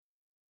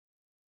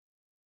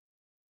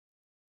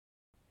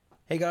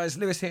Hey guys,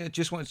 Lewis here.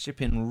 Just wanted to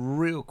chip in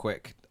real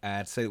quick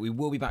to say that we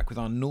will be back with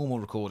our normal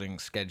recording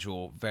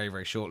schedule very,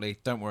 very shortly.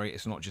 Don't worry,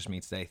 it's not just me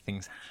today.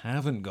 Things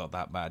haven't got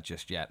that bad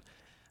just yet.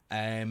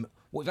 What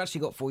we've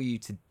actually got for you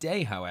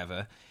today,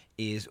 however,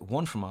 is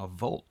one from our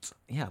vault.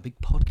 Yeah, a big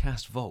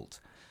podcast vault.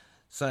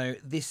 So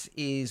this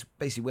is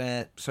basically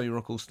where Slowly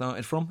Rock all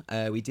started from.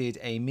 We did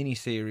a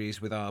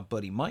mini-series with our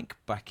buddy Mike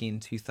back in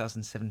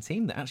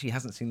 2017 that actually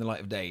hasn't seen the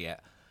light of day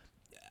yet.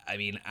 I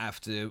mean,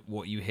 after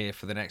what you hear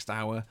for the next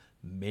hour,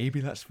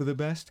 maybe that's for the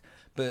best.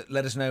 But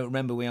let us know.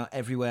 Remember, we are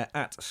everywhere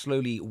at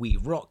Slowly We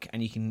Rock,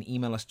 and you can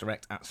email us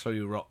direct at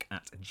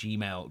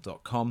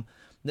slowlyrock@gmail.com.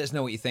 Let us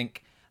know what you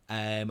think.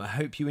 I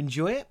hope you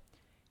enjoy it.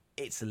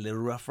 It's a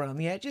little rough around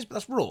the edges, but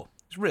that's raw.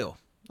 It's real.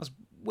 That's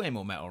way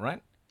more metal,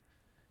 right?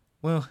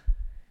 Well,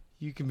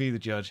 you can be the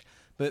judge.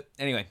 But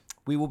anyway,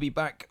 we will be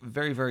back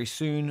very, very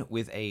soon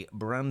with a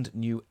brand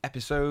new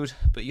episode.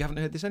 But you haven't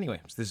heard this anyway,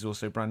 so this is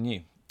also brand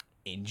new.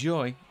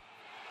 Enjoy.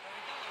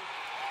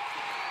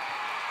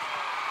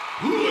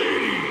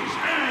 Ladies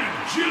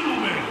and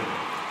gentlemen,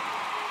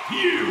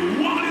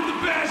 you wanted the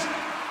best,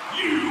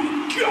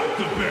 you got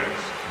the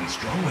best. In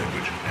strong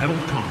language and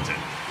adult content,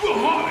 the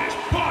hottest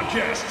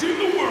podcast in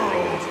the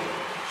world.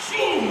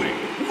 Slowly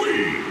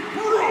We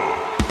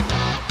Rock.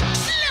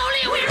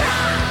 Slowly we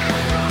rock!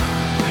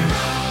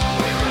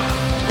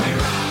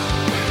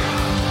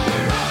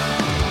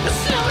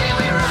 Slowly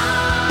we rock!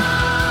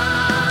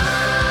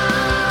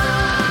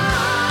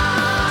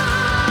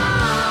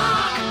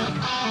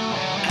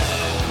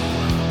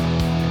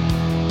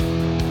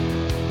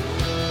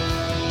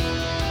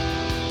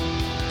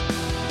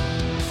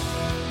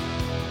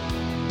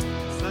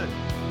 So,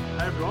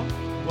 hey everyone,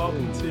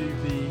 welcome to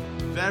the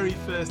very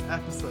first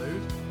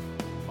episode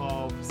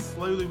of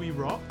Slowly We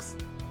Rock's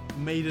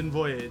Maiden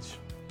Voyage.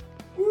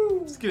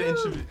 Woo! Just gonna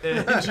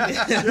introduce.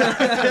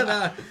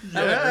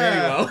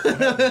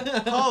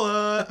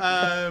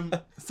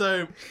 Holla!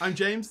 So, I'm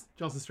James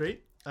Johnson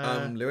Street.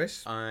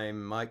 Lewis.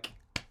 I'm Mike.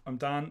 I'm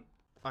Dan.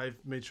 I've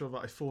made sure that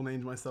I full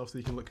named myself so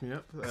you can look me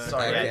up.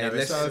 Sorry, Okay, yeah, no,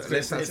 let's-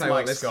 it's let's-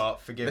 Mike let's-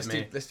 Scott. Forgive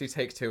me. Let's do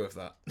take two of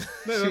that.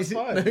 No, that's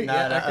fine.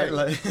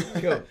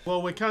 Cool.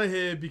 Well, we're kind of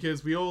here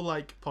because we all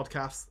like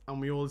podcasts and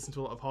we all listen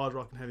to a lot of hard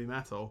rock and heavy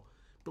metal,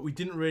 but we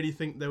didn't really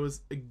think there was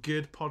a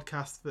good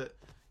podcast that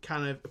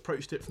kind of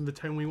approached it from the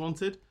tone we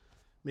wanted.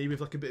 Maybe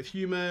with like a bit of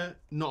humour,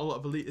 not a lot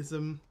of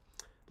elitism.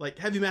 Like,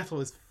 heavy metal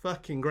is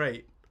fucking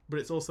great, but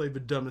it's also the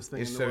dumbest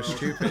thing It's in so the world.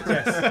 stupid.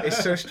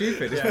 It's so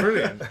stupid. It's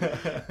brilliant.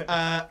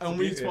 And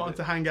we just wanted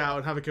to hang out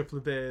and have a couple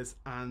of beers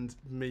and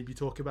maybe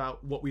talk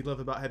about what we love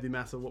about heavy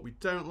metal, what we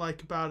don't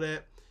like about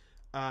it,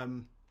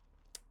 and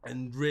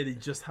really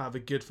just have a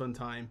good fun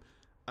time,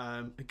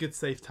 a good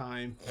safe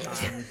time,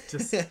 and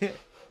just,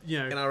 you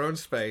In know, our own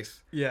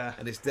space. yeah,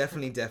 And it's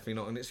definitely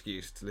not an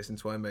excuse to listen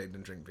to Iron Maiden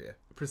and drink beer.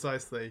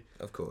 precisely.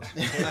 Of course.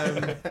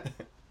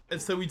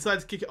 And so we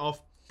decided to kick it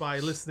off by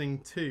listening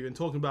to and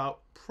talking about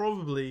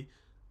probably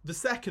the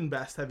second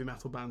best heavy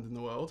metal band in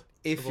the world.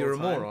 If of you're a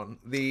all time. moron,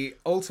 the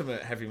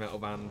ultimate heavy metal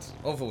band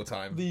of all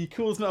time. The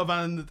coolest metal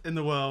band in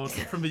the world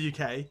from the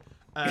UK,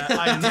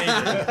 Iron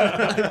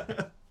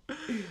Maiden.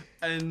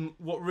 And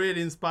what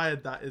really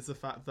inspired that is the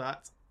fact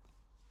that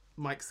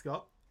Mike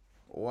Scott.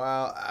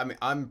 Well, I mean,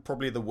 I'm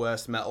probably the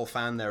worst metal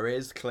fan there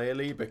is,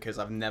 clearly, because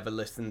I've never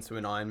listened to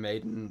an Iron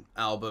Maiden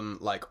album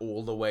like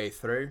all the way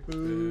through.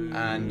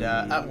 And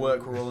at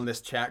work, we're all in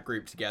this chat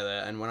group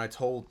together, and when I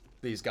told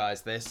these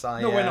guys this,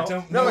 I No, we're not.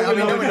 No, I mean,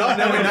 no, we're not.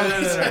 No, we're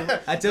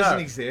not. That doesn't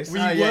No. exist. We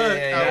Oh, work yeah, at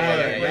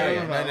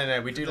yeah, work. yeah.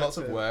 No. We do lots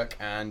of it. work,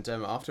 and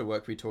after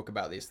work we talk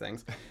about these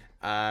things.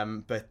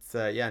 But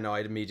I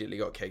immediately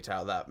got kicked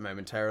out of that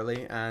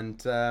momentarily,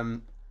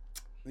 and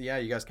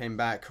you guys came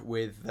back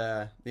with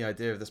the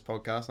idea of this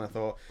podcast, and I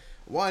thought,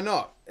 why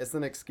not? It's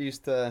an excuse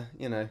to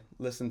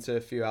listen to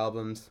a few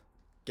albums,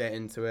 get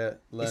into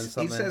it, learn He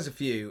something. says a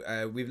few.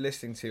 We've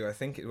listened to, I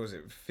think it was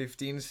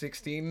 15,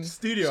 16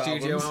 Studio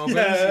albums.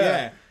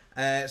 Yeah.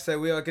 So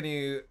we are going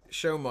to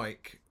show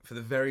Mike for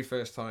the very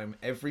first time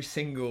every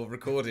single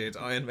recorded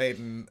Iron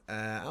Maiden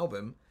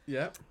album.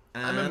 Yeah.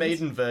 I'm a And-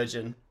 Maiden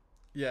virgin.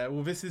 Yeah,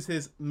 well, this is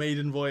his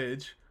maiden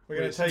voyage. We're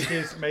going to take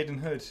his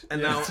maidenhood.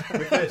 And now,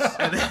 with this.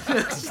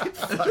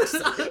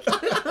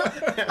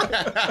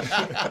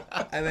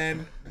 and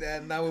then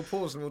now we'll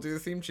pause and we'll do the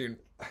theme tune.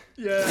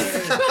 Yeah.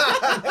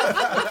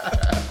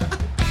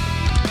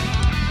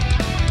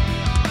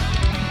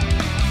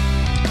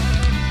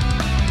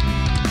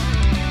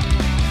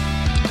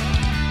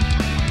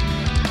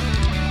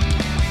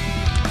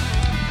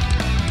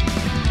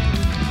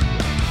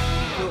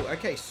 Cool.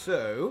 Okay,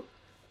 so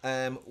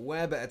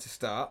where better to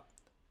start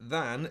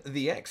than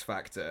the X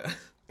Factor?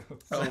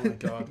 Oh my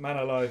god, man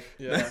alive.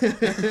 Yeah.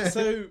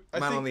 So,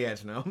 Man on the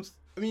edge now.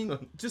 I mean,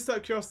 just out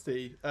of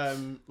curiosity,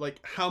 like,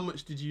 how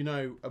much did you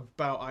know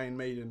about Iron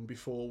Maiden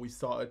before we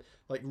started,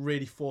 like,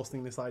 really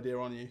forcing this idea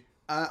on you?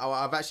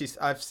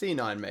 I've seen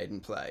Iron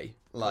Maiden play.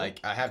 Like,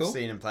 I have Cool.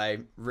 seen him play.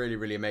 Really,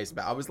 really amazing.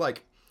 But I was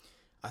like,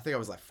 I think I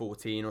was like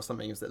 14 or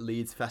something. It was at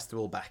Leeds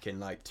Festival back in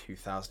like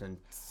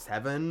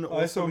 2007.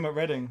 Or I saw something. him at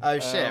Reading. Oh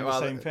shit! The Well,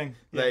 same thing.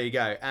 There you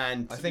go.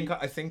 And I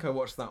think I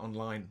watched that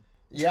online.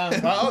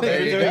 yeah, well,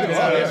 there you go. Yeah,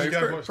 Yeah, yeah,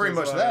 pretty, watch pretty it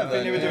much as there. well. I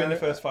think they were then, doing yeah. the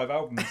first 5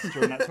 albums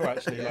during that tour,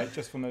 actually, like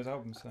just from those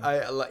albums. So.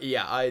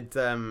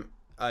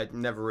 I'd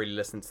never really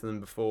listened to them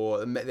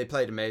before. They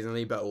played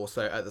amazingly, but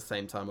also at the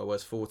same time I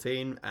was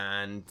 14,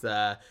 and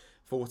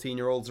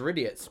 14-year-olds are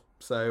idiots.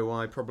 So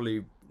I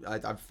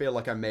feel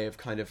like I may have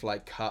kind of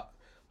like cut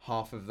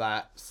half of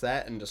that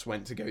set and just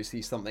went to go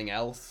see something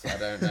else. I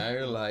don't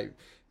know, like.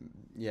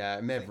 Yeah,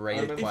 it may have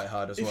rained quite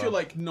hard as well. If you're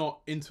like not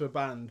into a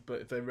band, but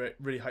if they're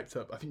really hyped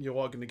up, I think you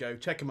are going to go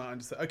check them out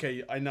and just say,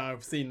 okay, I now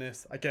have seen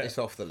this. I get It's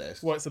off the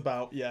list. what it's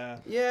about. Yeah.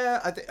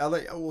 Yeah, I think I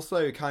like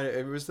also kind of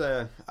it was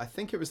I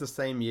think it was the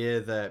same year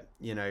that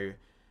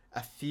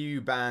a few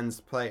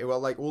bands play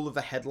like all of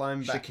the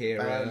headline Shakira,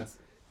 bands.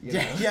 you know.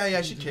 Yeah.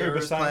 Shakira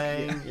was Hoobastank,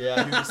 playing.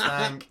 Yeah,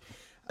 Hoobastank.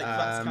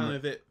 That's kind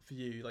of it for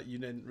you. Like you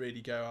didn't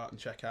really go out and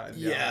check out. Any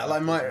Yeah, other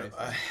like acts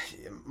or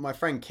anything. my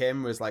friend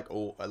Kim was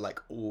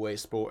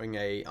always sporting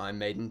a Iron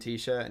Maiden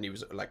t-shirt, and he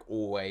was like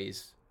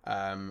always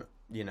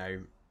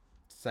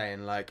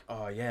saying like,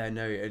 oh yeah,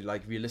 no,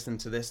 like if you listen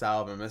to this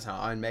album, that's how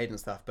Iron Maiden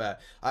stuff.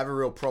 But I have a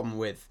real problem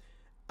with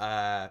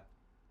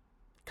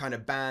kind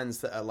of bands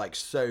that are like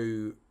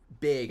so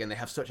big and they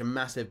have such a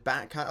massive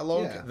back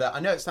catalogue that I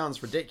know it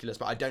sounds ridiculous,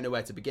 but I don't know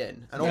where to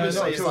begin. And No,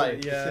 obviously not it's at all.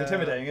 like It's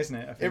intimidating, isn't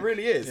it? I it think.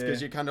 really is,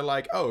 because Yeah. you're kind of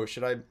like, oh,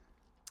 should I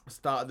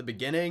start at the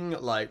beginning?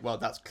 Like, well,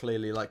 that's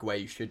clearly like where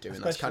you should do,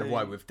 and that's kind of why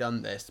Especially- we've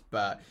done this.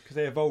 But Because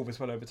they evolve as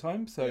well over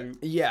time. So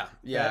yeah,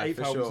 eighth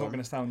for album's sure. not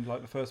going to sound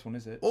like the first one,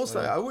 is it?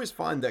 Also, So- I always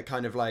find that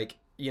kind of like,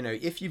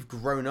 if you've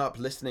grown up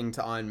listening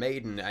to Iron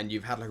Maiden and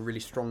you've had like a really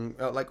strong,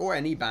 or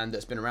any band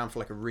that's been around for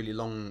like a really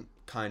long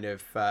kind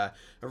of, a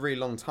really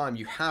long time,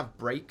 you have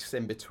breaks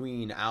in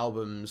between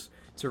albums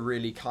to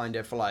really kind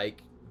of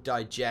like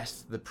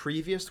digest the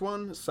previous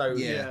one. So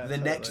Yeah, the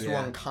next totally.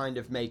 one kind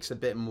of makes a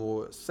bit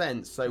more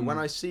sense. So when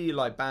I see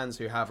like bands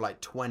who have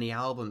like 20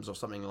 albums or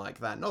something like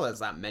that, not that there's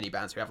that many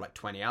bands who have like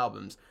 20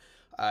 albums,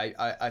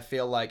 I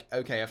feel like,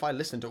 okay, if I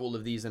listen to all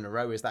of these in a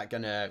row, is that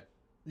gonna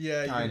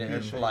Yeah, kind you of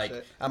appreciate like,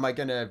 it. am I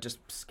gonna just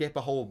skip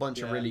a whole bunch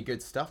of Yeah. really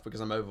good stuff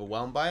because I'm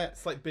overwhelmed by it?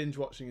 It's like binge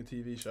watching a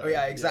TV show. Oh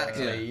yeah,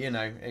 exactly.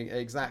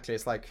 Exactly.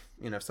 It's like,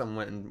 if someone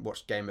went and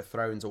watched Game of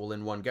Thrones all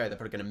in one go, they're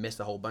probably gonna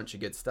miss a whole bunch of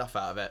good stuff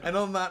out of it. And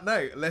on that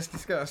note, let's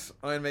discuss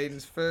Iron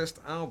Maiden's first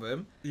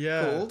album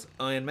called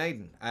Iron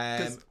Maiden.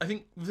 'Cause I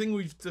think the thing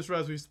we've just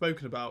realised we've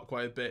spoken about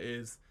quite a bit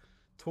is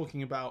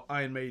talking about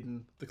Iron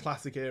Maiden, the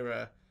classic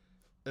era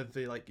of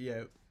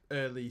the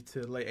early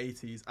to late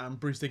 80s, and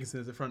Bruce Dickinson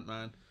as a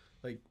frontman,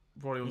 like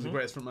probably one of the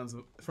greatest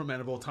frontmen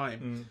of all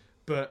time.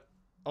 But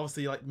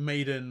obviously, like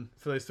Maiden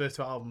for those first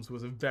 2 albums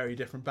was a very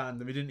different band,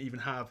 and we didn't even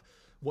have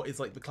what is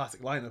like the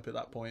classic lineup at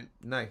that point.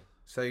 No.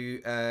 So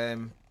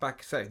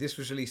this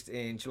was released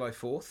in July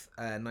 4th,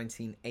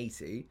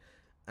 1980,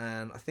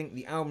 and I think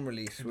the album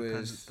release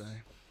Independence was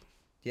Day.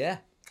 Yeah,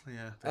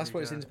 Yeah, that's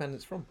what its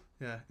independence from.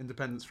 Yeah,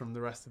 independence from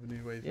the rest of the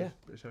new wave. Yeah.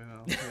 of British heavy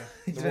metal.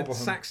 Yeah. Wobbleham.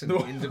 Saxon The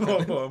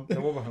independence. Wobbleham. The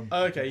Wobbleham.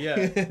 Okay,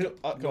 yeah. Go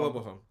on.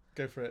 Wobbleham.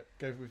 Go for it.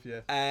 Go with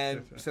you.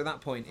 So at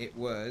that point, it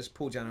was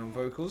Paul Jano on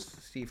vocals,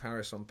 Steve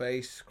Harris on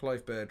bass,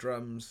 Clive Burr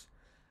drums,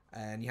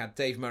 and you had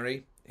Dave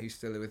Murray, who's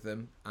still with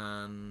them,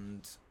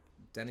 and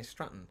Dennis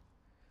Stratton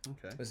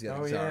Okay. was the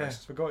other Oh yeah,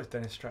 guitarist. forgot it's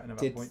Dennis Stratton at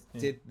that Did point.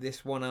 Yeah. did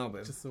this one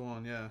album. Just the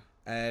one, yeah.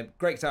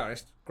 Great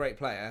guitarist, great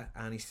player,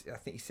 and I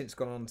think he's since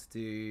gone on to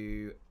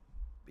do.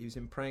 He was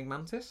in Praying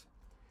Mantis.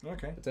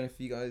 Okay. I don't know if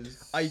you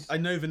guys. I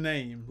know the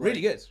name.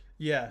 Really good.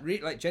 Yeah.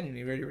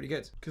 Genuinely really, really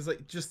good. Because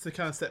just to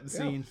kind of set the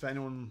scene for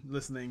anyone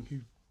listening who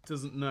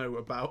doesn't know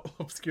about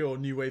obscure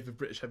new wave of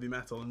British heavy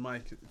metal, and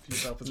Mike for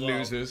yourself as well.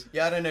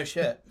 Yeah, I don't know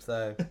shit.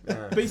 So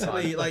yeah,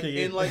 Basically, fine. like Lucky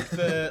you. in like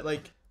the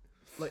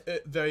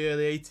very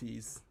early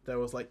 80s, there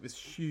was like this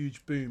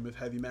huge boom of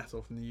heavy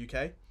metal from the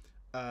UK,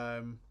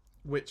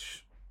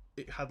 which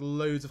it had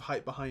loads of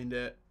hype behind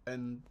it,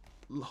 and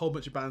a whole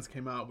bunch of bands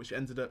came out, which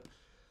ended up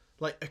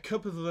like a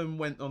couple of them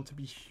went on to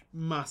be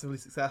massively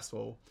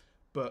successful,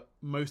 but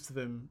most of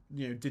them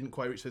didn't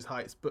quite reach those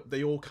heights. But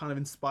they all kind of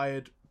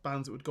inspired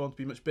bands that would go on to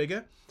be much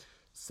bigger.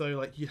 So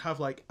like you'd have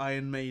like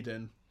Iron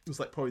Maiden was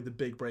like probably the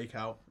big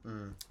breakout.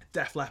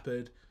 Def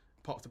Leppard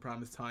popped up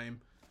around this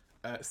time.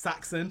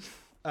 Saxon.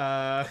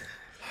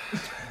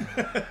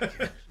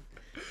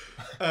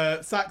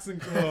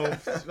 Saxon. Well,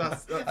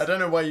 that's I don't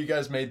know why you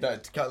guys made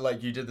that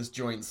like you did this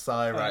joint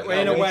sigh right well,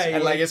 in now. a way-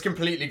 and like it's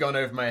completely gone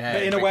over my head.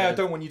 But in a way, I because-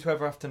 don't want you to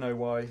ever have to know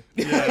why.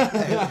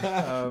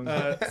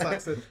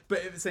 Saxon.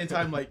 But at the same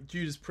time, like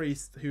Judas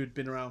Priest, who had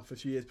been around for a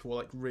few years before,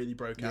 like really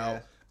broke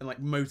out, and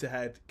like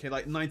Motorhead came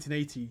like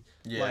 1980.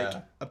 Like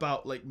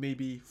about like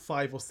maybe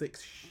 5 or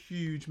 6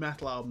 huge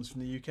metal albums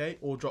from the UK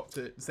all dropped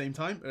at the same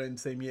time or in the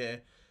same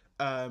year,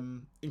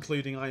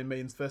 including Iron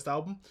Maiden's first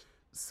album.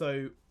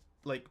 So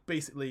like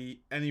basically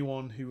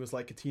anyone who was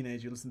like a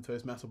teenager listening to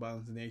those metal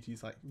bands in the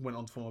 80s like went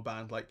on to form a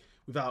band. Like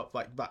without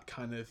like that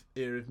kind of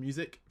era of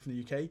music from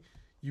the UK,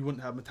 you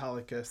wouldn't have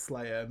Metallica,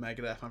 Slayer,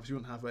 Megadeth, you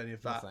wouldn't have any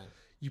of that. Nothing.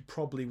 you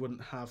probably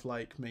wouldn't have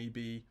like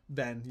maybe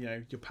then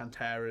your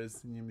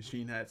Panteras and your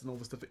Machine Heads and all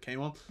the stuff that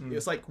came on. It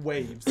was like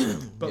waves,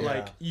 but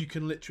like you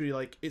can literally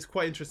like it's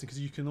quite interesting because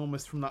you can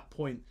almost from that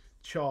point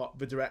chart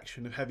the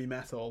direction of heavy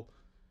metal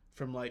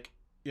from like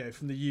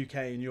from the UK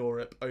and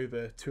Europe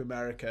over to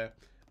America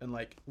and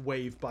like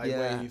wave by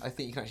wave. I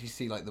think you can actually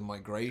see like the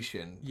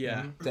migration.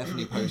 Yeah.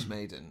 Definitely post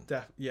Maiden.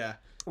 Yeah.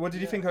 What did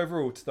you think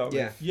overall to start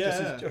with? Yeah.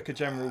 Just as like a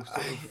general sort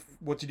of,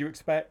 what did you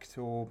expect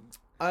or?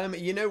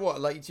 You know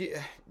what? Like, do you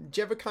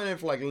ever kind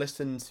of like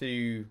listen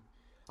to?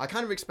 I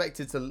kind of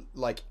expected to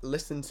like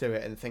listen to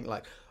it and think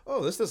like,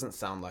 oh, this doesn't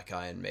sound like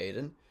Iron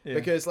Maiden,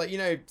 because like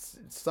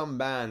some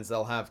bands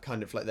they'll have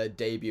kind of like their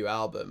debut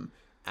album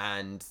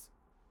and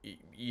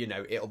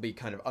it'll be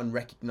kind of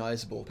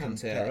unrecognizable.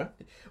 Pantera.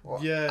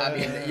 Yeah. I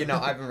mean,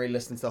 I haven't really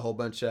listened to a whole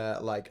bunch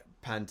of like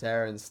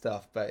Pantera and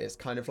stuff, but it's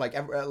kind of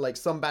like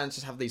some bands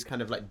just have these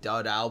kind of like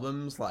dud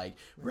albums, like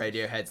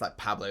Radiohead's like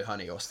Pablo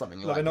Honey or something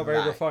like that. They're not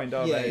very refined,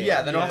 are they?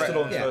 Yeah, they're not.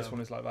 Mastodon's first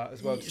one is like that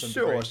as well.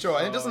 Sure.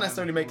 And it doesn't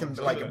necessarily make them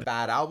like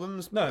bad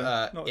albums. No,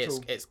 not at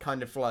all. It's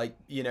kind of like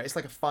it's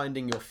like a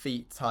finding your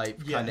feet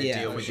type kind of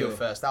deal with your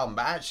first album.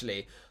 But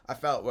actually, I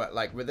felt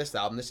like with this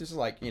album, this is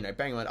like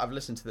bearing in mind I've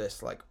listened to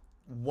this like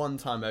one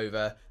time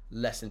over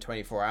less than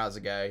 24 hours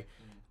ago.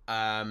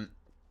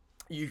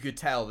 You could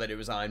tell that it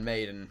was Iron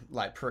Maiden,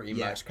 like pretty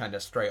much kind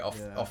of straight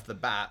off the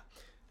bat,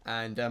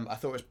 and I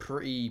thought it was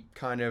pretty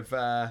kind of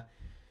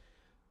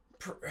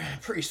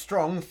pretty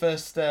strong.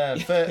 First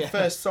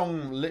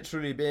song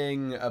literally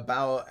being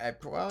about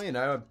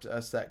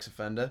a sex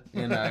offender,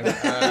 and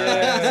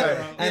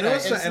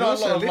also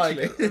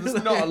there's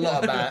not a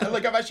lot about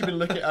like I've actually been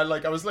looking at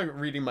like I was like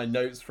reading my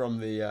notes from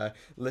the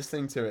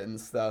listening to it and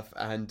stuff,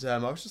 and I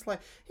was just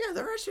like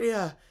there are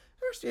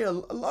actually a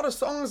lot of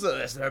songs of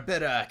this that are a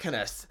bit kind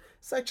of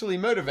sexually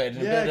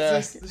motivated. Yeah,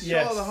 because the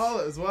Charlotte the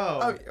Harlot as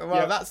well. Oh,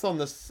 well, that's on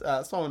this.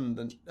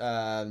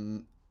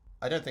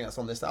 I don't think that's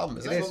on this album.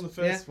 Is it? It's on the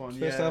first one.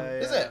 First album.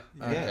 Is it?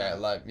 Yeah.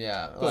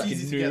 Okay, It's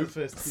easy to get the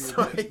first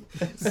two.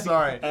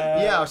 Sorry.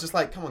 I was just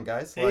like, come on,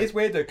 guys. It is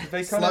weird though because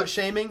they kind Slut of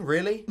shaming,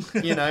 really?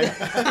 But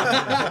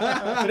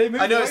they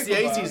moved I know away it's the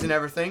from that. 80s and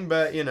everything,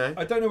 but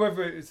I don't know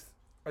whether it's.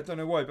 I don't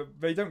know why, but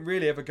they don't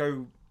really ever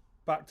go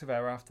back to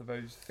there after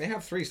those. They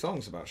have 3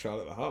 songs about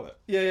Charlotte the Harlot.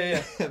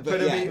 Yeah.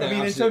 But I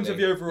mean, in terms of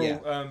the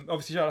overall,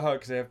 obviously Charlotte Harlot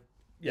because they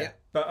have,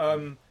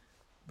 but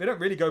they don't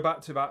really go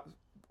back to that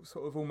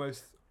sort of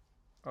almost.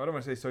 I don't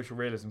want to say social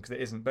realism because it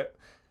isn't, but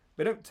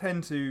they don't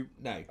tend to.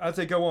 No. As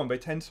they go on, they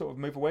tend to sort of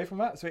move away from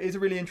that. So it is a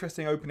really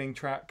interesting opening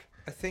track.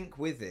 I think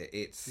with it,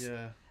 it's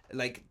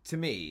like to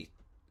me,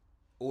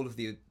 all of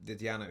the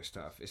Di'Anno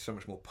stuff is so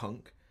much more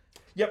punk.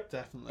 Yep,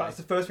 definitely. That's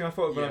the first thing I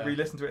thought of when I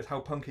re-listened to it. Is how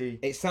punky.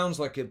 It sounds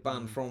like a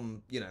band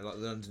from like the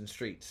London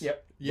streets.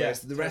 Yep.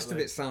 Whereas the rest of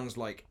it sounds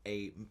like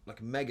a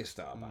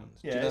megastar band.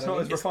 Yeah, it's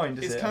not as refined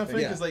as it. It's kind of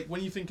funny because like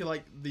when you think of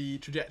like the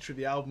trajectory of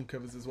the album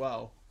covers as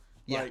well.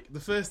 Like the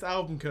first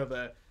album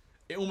cover,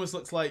 it almost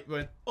looks like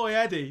when "Oi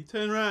Eddie,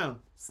 turn around,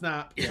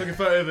 snap, took a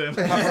photo of him."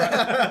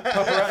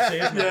 Paparazzi,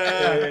 isn't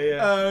it?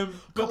 Yeah.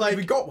 But like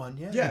we got one,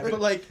 yeah. But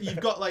like you've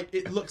got like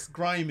it looks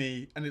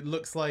grimy and it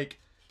looks like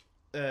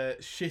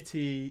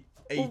shitty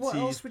 80s Well, what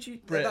else would you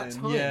Britain. at that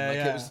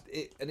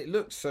time? It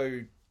looked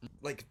so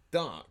like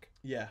dark.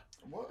 Yeah.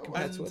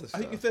 compared to And other I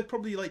think stuff. if they're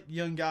probably like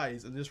young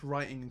guys and just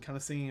writing and kind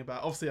of singing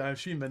about, obviously I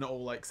assume they're not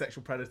all like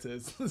sexual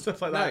predators and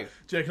stuff like that, No.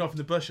 jerking off in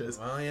the bushes.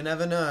 Well, you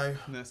never know.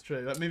 And that's true.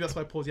 Like, maybe that's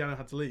why Paul Di'Anno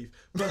had to leave.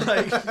 But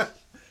like,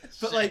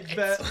 but like,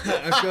 they're,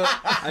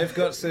 I've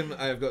got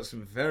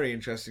some very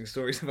interesting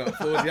stories about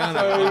Paul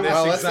Di'Anno on this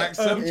well, exact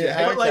let's- subject.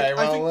 yeah. but like, Okay,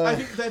 well, I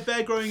think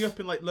they're growing up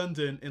in like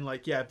London in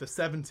like the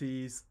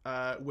 70s,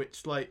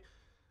 which like,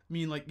 I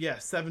mean like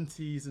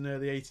 70s and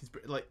early 80s,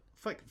 like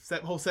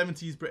whole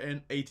 70s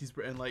Britain, 80s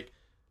Britain, like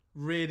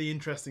really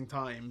interesting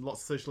time,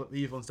 lots of social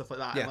upheaval and stuff like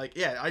that. Yeah. And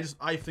like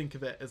I think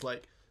of it as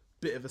like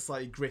bit of a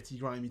slightly gritty,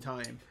 grimy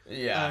time.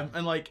 Yeah.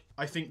 And like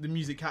I think the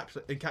music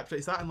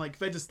encapsulates that, and like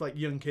they're just like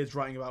young kids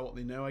writing about what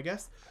they know, I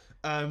guess.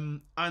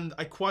 And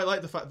I quite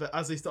like the fact that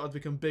as they started to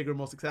become bigger and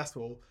more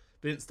successful,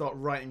 they didn't start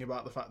writing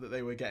about the fact that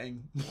they were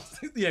getting,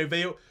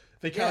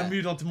 they kind of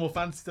moved on to more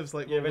fancy stuff. It's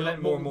like, Yeah, they let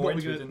more and more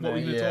into it, didn't what we're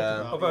they? going to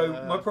Yeah. talk about.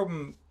 Although my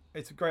problem,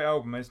 it's a great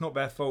album, and it's not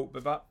their fault,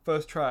 but that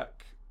first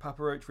track,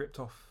 Papa Roach ripped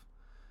off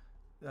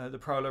the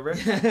Prowler riff.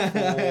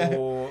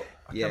 Or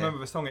I can't remember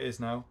the song it is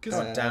now.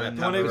 God damn it,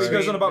 the Papa one Roach. it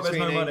goes on about there's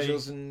no Between money.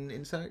 Angels and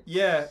Insects.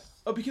 Yeah,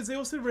 Oh, because they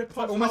also rip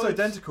off almost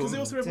identical. Because they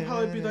also rip off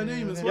Hallowed Be Thy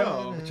Name as yeah.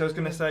 well. Which I was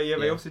going to say,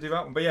 they Yeah. also do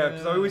that one. But yeah,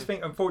 because I always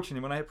think,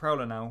 unfortunately, when I hit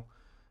Prowler now,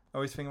 I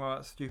always think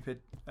about that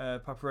stupid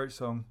Papa Roach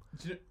song.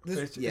 Do you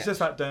know- It's Yeah. just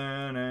that.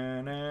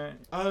 Da-na-na.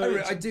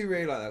 I do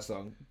really like that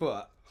song,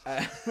 but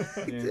Yeah.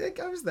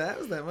 I was there,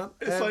 man.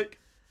 It's like,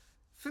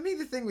 For me,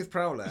 the thing with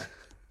Prowler,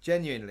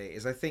 genuinely,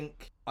 is I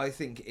think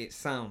it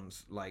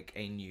sounds like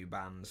a new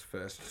band's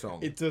first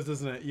song. it does,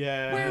 doesn't it?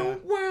 Yeah. wow,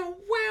 wow,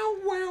 wow,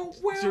 wow,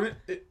 Do you wow. know,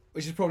 it,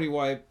 Which is probably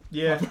why.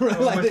 Yeah, Papa Roach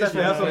almost like this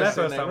definitely. That's on their first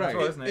first name, album as right.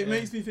 well, isn't it? it Yeah.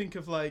 makes me think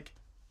of like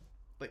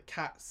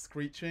cats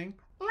screeching.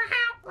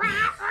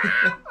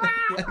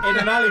 in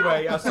an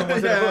alleyway as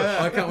someone's in a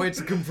bush. I can't wait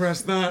to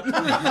compress that.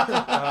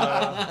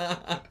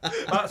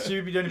 That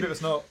should be the only bit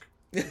that's not.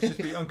 It should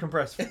be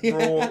uncompressed,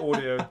 raw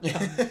audio.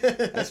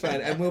 That's fine,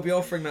 and we'll be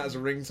offering that as a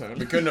ringtone.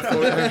 We couldn't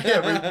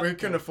afford. We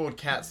couldn't afford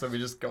cats, so we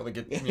just got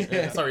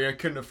the. Sorry, I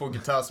couldn't afford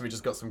guitars, so we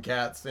just got some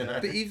cats. You know.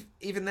 But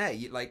even there,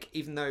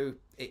 even though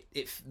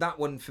it that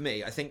one for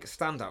me, I think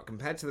standout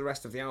compared to the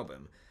rest of the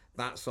album,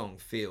 that song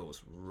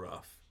feels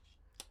rough.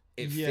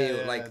 It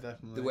feels like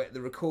definitely. the way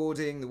the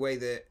recording, the way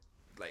that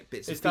like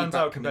bits. It of stands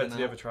feedback out compared to coming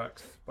the out. other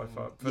tracks by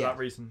far for that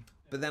reason.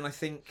 But then I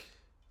think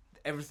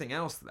everything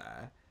else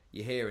there,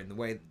 you hear in the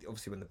way,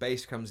 obviously when the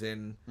bass comes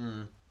in,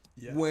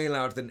 way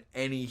louder than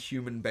any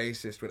human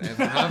bassist would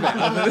ever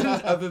have it,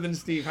 other than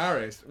Steve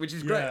Harris, which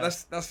is great. Yeah.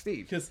 That's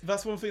Steve. Because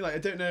that's one thing. Like, I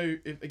don't know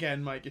if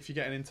again, Mike, if you're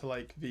getting into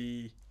like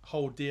the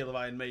whole deal of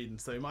Iron Maiden.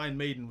 So Iron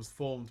Maiden was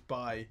formed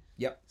by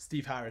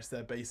Steve Harris,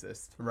 their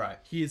bassist. Right.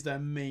 He is their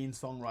main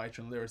songwriter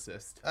and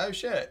lyricist. Oh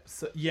shit.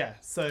 So yeah.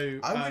 So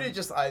I would have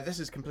just. This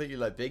is completely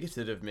like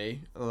bigoted of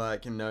me,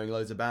 like in knowing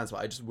loads of bands, but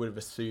I just would have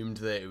assumed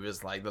that it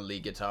was like the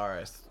lead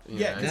guitarist.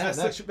 Yeah, because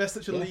know? they're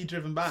such a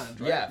lead-driven band,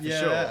 right? Yeah, for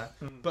sure. Yeah.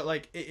 But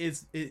like,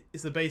 it's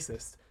a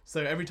bassist.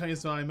 So every time you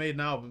listen to an Iron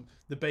Maiden album,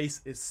 the bass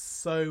is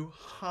so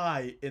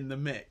high in the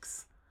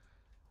mix.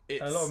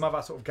 It's A lot of them have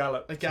that sort of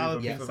gallop. a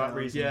gallop for that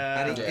reason.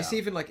 Yeah. And it's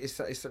even like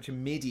it's such a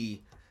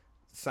MIDI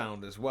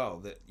sound as well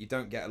that you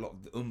don't get a lot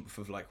of the oomph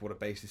of like what a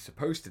bass is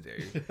supposed to do.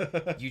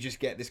 You just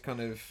get this kind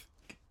of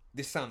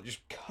sound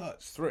just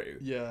cuts through.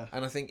 Yeah.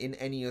 And I think in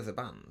any other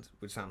band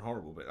would sound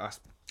horrible, but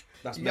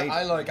that's Yeah, Maiden.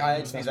 I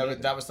actually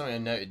That's that was something I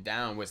noted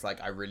down. Was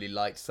like I really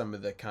liked some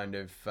of the kind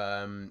of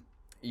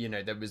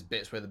there was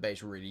bits where the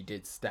bass really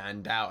did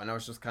stand out, and I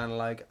was just kind of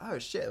like, oh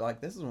shit,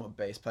 like this is what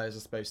bass players are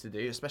supposed to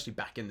do, especially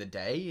back in the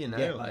day.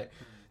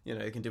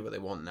 They can do what they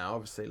want now.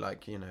 Obviously,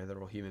 like they're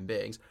all human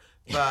beings.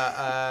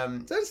 But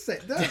Don't say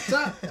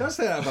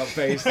that about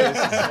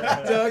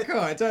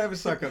bassists. Don't ever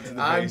suck up to the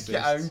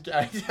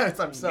bassists.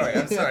 I'm sorry.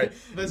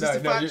 There's just a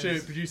factory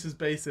that produces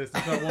bassists.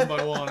 It's not one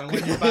by one, and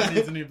when your band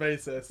needs a new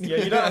bassist. Yeah,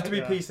 you don't have to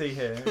be PC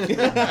here.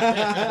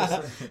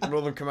 and all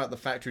of them come out the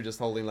factory just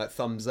holding like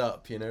thumbs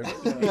up, Going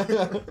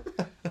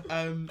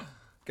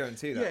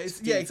to that.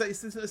 Yeah, exactly.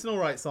 It's an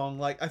alright song.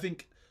 Like I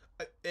think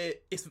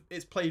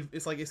it's played.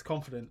 It's like it's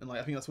confident, and like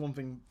I think that's one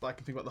thing I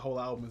can think about the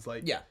whole album is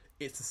like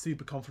it's a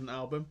super confident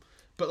album.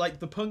 But like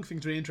the punk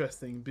thing's really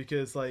interesting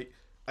because like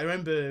I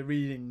remember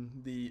reading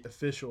the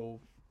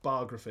official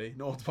biography,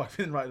 not autobiography,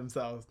 they didn't write it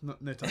themselves.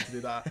 No time to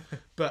do that.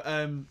 But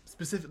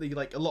specifically,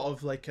 like a lot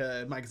of like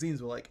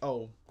magazines were like,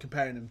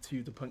 comparing them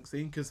to the punk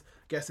scene because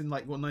I guess in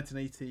like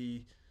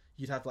 1980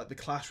 you'd have like the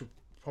Clash were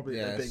probably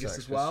their biggest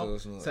as well.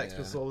 Sex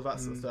Pistols, all of that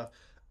sort of stuff.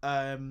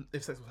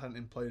 If Sex Pistols hadn't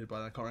imploded by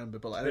then, I can't remember.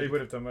 But like, they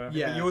would have done well.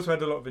 Yeah. But you also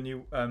had a lot of the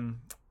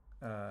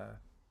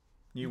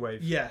new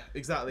wave. Yeah,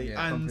 exactly.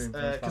 Yeah. And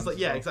Because because like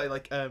exactly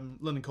like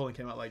London Calling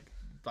came out like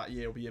that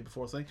year or the year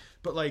before or something.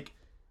 But like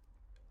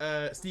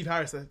Steve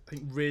Harris, I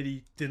think,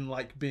 really didn't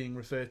like being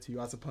referred to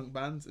as a punk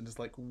band and just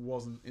like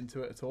wasn't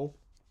into it at all.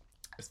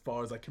 As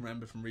far as I can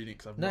remember from reading,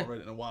 because I've not read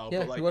it in a while. Yeah,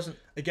 but like, he wasn't.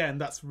 Again,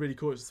 that's really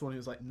cool. It's just someone who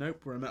was like,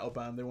 nope, we're a metal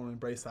band. They want to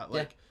embrace that.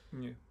 Like,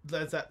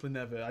 Led Zeppelin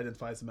never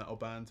identified as a metal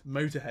band.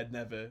 Motorhead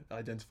never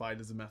identified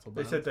as a metal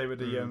band. They said they were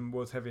the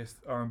world's heaviest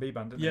R&B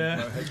band, didn't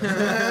Yeah. they?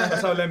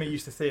 That's how Lemmy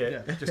used to see it.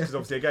 Yeah. Just because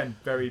obviously, again,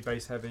 very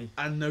bass heavy.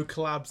 And no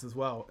collabs as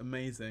well.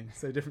 Amazing.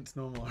 So different to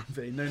normal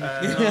R&B. No But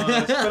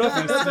I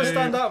think that does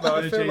stand out though.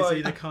 I feel Jay-Z,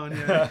 like the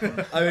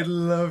Kanye. I would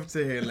love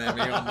to hear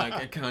Lemmy on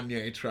like a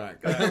Kanye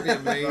track. That'd be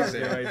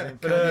amazing. amazing.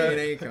 But, Kanye and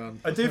Akon.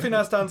 I do think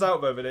that stands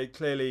out though, but they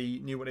clearly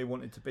knew what they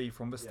wanted to be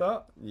from the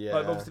start. Yeah.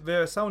 Like obviously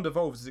their sound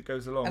evolves as it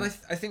goes along. And I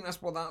think that's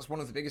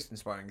one of the biggest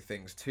inspiring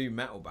things to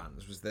metal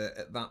bands was that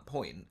at that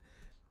point,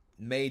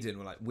 Maiden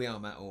were like, we are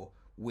metal,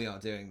 we are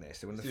doing this.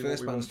 So when the Do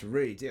first what we bands want. to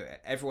really do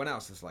it, everyone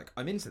else is like,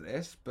 I'm into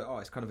this, but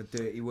it's kind of a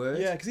dirty word.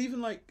 Yeah, because even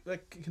like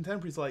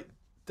contemporaries like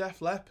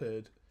Def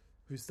Leppard,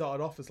 who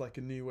started off as like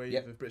a new wave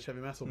of British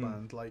heavy metal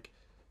band, like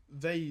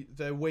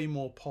they're way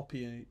more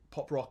poppy and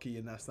pop rocky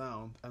in their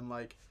sound, and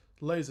like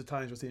loads of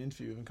times you'll see an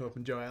interview with them come up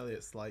and Joe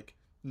Elliott's like,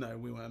 no,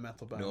 we weren't a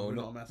metal band. No, we're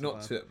not a metal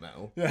band. to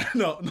metal. Yeah,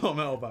 not a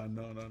metal band.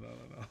 No.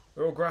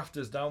 We're all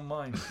grafters down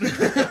mine.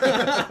 But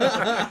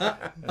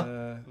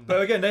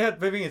again, they had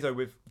the thing is though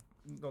with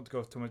not to go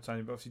off too much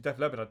time, but obviously Def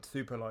Leppard had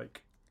super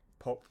like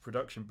pop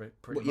production,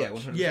 pretty Yeah,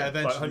 much. 100%. Yeah, Like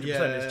eventually. 100%.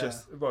 Yeah, It's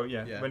just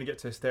Yeah. when you get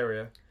to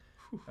Hysteria,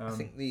 I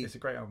think it's a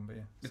great album. But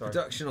the sorry.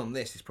 production on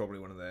this is probably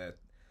one of the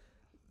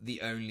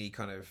only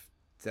kind of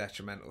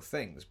detrimental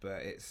things,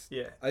 but it's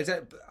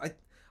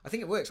I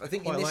think it works. I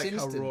think Quite in this like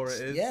instance, how raw it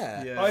is.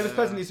 yeah. I was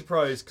pleasantly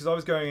surprised because I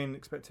was going in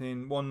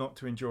expecting one not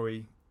to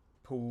enjoy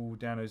Paul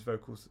Dano's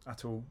vocals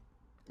at all,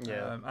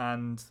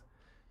 and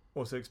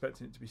also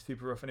expecting it to be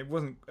super rough, and it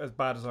wasn't as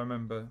bad as I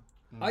remember.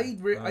 I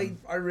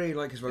really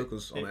like his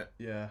vocals on it.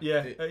 Yeah.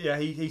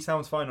 He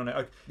sounds fine on it.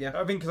 I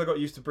think because I got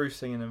used to Bruce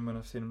singing them when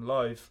I've seen him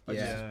live. I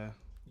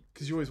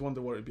because you always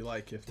wonder what it'd be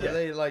like if. Do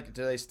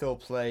they still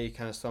play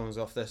kind of songs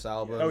off this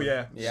album? Oh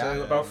yeah, yeah.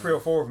 So about 3 or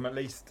 4 of them at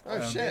least. Oh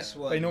shit!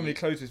 They normally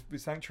close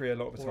with Sanctuary a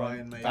lot of the Or time.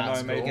 Iron Maiden. That's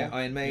Iron Maiden. cool. Yeah,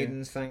 Iron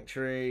Maiden,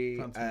 Sanctuary,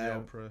 Phantom of the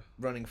Opera.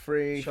 Running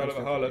Free, Charlotte the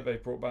Phantom of Harlot they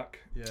brought back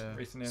Yeah.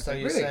 recently. I So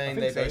think. you're Really? saying I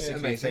they think so, yeah. basically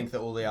Amazing. think that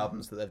all the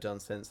albums that they've done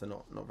since are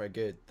not very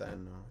good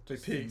then? Or They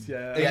just- peaked,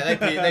 yeah. Yeah,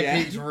 they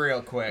Yeah. peaked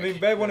real quick. I mean,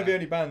 they're one of the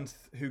only bands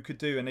who could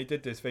do, and they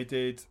did this. They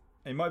did.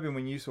 It might have been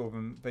when you saw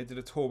them. They did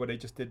a tour where they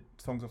just did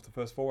songs off the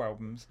first 4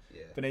 albums.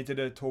 Yeah. Then they did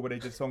a tour where they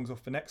did songs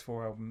off the next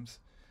 4 albums,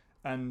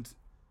 and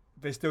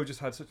they still just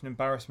had such an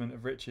embarrassment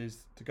of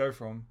riches to go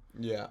from.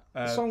 Yeah.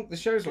 The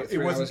show's like 3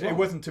 it wasn't. hours long. It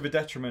wasn't to the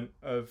detriment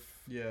of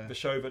Yeah. the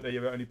show that they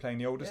were only playing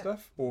the older Yeah.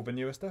 stuff or the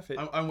newer stuff.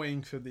 I'm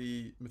waiting for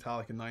the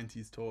Metallica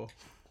 90s tour.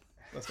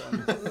 That's what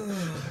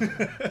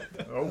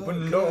I'm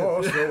Open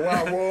doors, so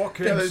I walk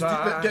get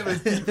inside. those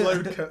deep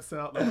load cuts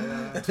out there.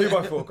 Yeah.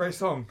 2x4, great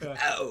song.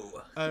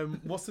 Oh,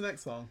 What's the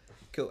next song?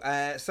 cool.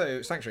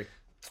 So Sanctuary.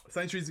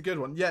 Sanctuary's a good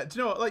one. Yeah, do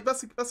you know what? Like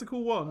that's a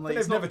cool one. I Like think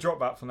it's they've never dropped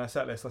that from their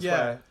set list. I Yeah.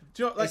 swear.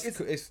 Do you know what, like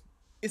It's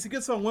it's a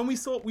good song. When we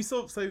saw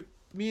so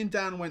me and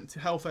Dan went to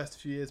Hellfest a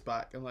few years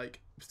back, and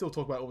like we still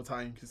talk about it all the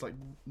time because it's like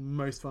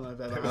most fun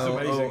I've ever It was had.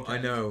 amazing. I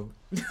know.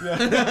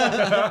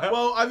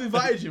 Well, I've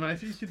invited you, man.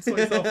 If you could sort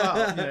yourself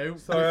out, you know,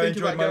 Sorry, I we're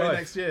thinking enjoyed about my going life.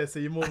 next year, so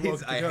you're more than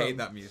welcome to I come. hate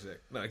that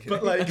music. No, I'm kidding.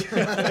 But like,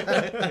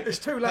 It's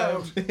too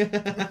loud.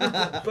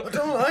 I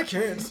don't like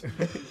it.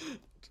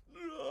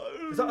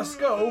 Is that a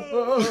skull?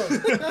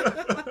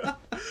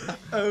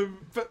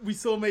 but we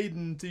saw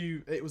Maiden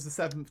do. It was the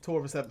 7th tour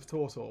of a 7th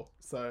tour. So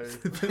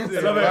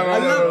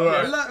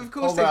I love, of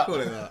course Hold they that. call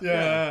it that.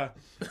 yeah.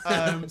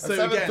 So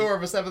Seventh again, tour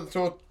of a 7th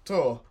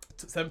tour.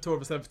 7th tour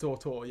of a 7th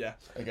tour. Yeah.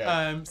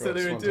 Okay. So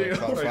they were doing.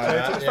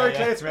 It's very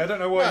clear to me. I don't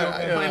know what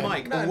you're. Hi,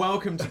 Mike.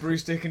 Welcome to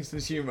Bruce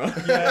Dickinson's humour.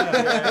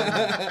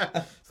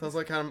 Sounds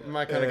like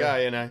my kind of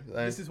guy, you know.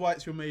 This is why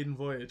it's your maiden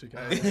voyage,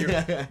 okay?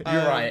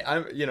 You're right.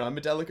 I'm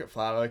a delicate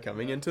flower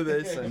coming into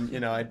this,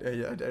 and I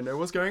don't know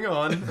what's going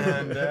on.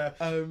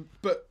 And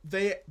But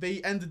they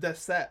ended their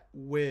set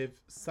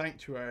with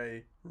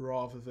Sanctuary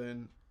rather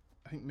than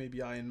I think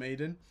maybe Iron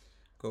Maiden.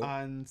 Cool.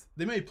 And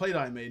they may have played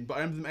Iron Maiden, but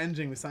I remember them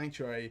ending with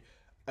Sanctuary,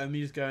 and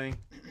me just going,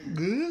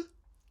 "Huh?"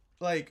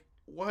 Like,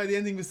 why are they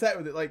ending the set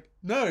with it? Like,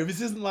 no,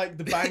 this isn't like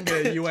the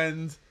banger you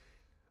end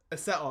a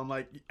set on.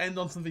 Like, you end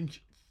on something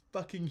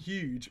fucking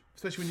huge,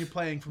 especially when you're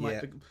playing from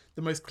like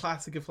the most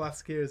classic of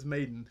classic eras,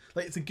 Maiden.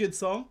 Like, it's a good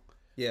song.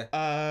 Yeah.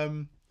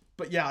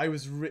 But yeah,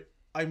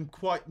 I'm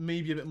quite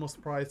maybe a bit more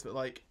surprised at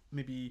like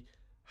maybe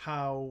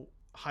how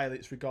highly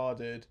it's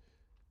regarded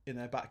in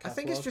their back I catalogue.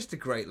 think it's just a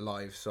great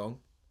live song.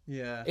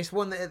 yeah. It's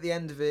one that at the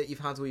end of it, you've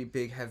had all your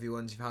big heavy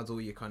ones, you've had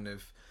all your kind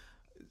of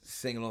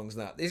sing-alongs.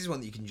 That this is one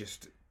that you can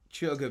just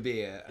chug a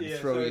beer and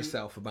throw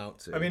yourself about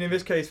to. I mean, in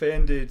this case, they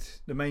ended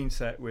the main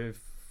set with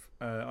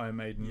Iron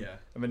Maiden, Yeah.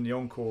 and then the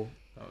encore.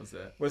 That was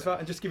it. Was that?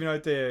 And just to give you an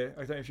idea, I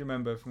don't know if you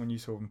remember from when you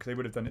saw them, because they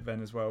would have done it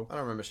then as well. I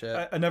don't remember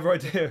shit. Another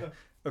idea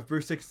of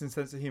Bruce Dickinson's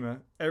sense of humour.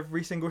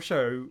 Every single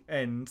show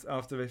ends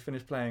after they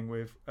finish playing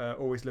with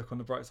 "Always look on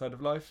the bright side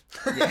of life."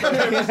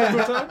 Every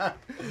single time.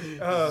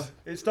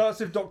 It starts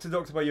with Doctor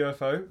Doctor by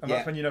UFO, and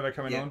that's when you know they're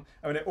coming on,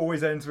 and then it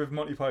always ends with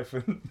Monty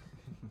Python.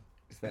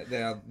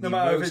 They are No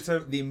matter if it's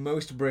the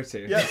most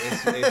British. Yeah.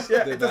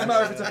 It doesn't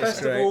matter if it's a It's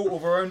festival or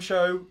their own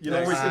show. You're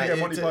always going to get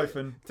Monty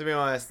Python. To be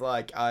honest,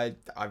 like I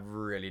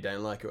really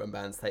don't like it when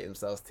bands take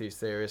themselves too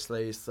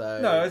seriously. So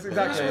No, that's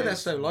exactly. That's why they're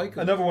so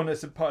likeable. Another one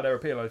that's a part of their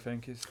appeal, I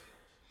think, is.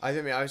 I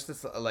was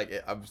just like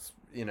I was,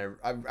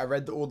 I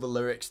read all the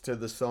lyrics to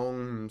the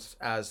songs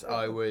as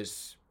I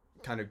was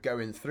kind of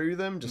going through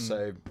them, just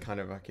so kind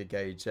of I could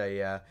gauge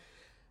a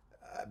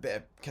bit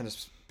of kind of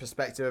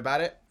perspective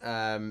about it.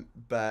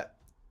 But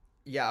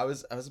yeah, I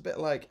was a bit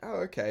like, oh,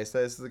 okay,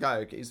 so this is the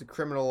guy. He's a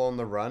criminal on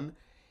the run.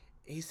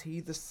 Is he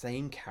the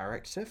same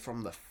character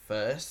from the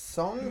first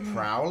song,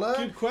 Prowler?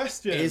 Good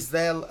question. Is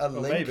there a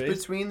link maybe.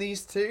 between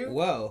these two?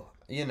 Well,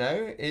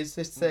 Is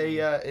this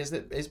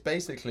it's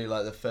basically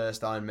like the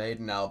first Iron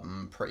Maiden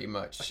album, pretty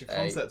much. Like a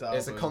concept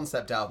It's a album.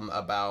 concept album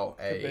about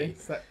a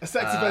a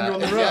sex offender on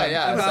the run.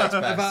 Yeah, about, sex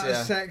pest, about yeah.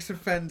 a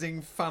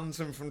sex-offending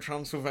phantom from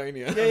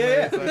Transylvania.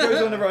 Yeah. He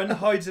goes on the run,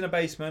 hides in a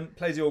basement,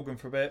 plays the organ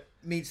for a bit.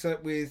 Meets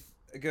up with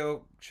a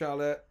girl,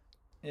 Charlotte.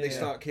 They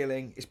start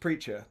killing. It's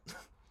Preacher.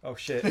 Oh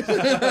shit. On the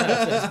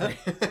run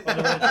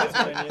in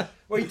Transylvania.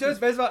 Well, he does.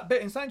 There's that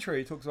bit in Sanctuary.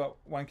 He talks about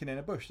wanking in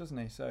a bush, doesn't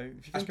he? So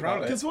if you think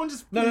about Can it. someone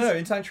just No,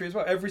 in Sanctuary as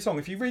well. Every song.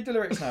 If you read the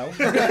lyrics now, Read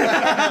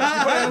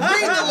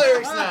the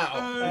lyrics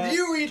now.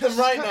 You read them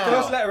right now.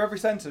 first letter every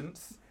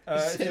sentence.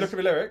 If you look at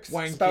the lyrics,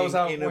 wanking spells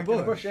out in a wanking in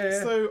a bush. bush.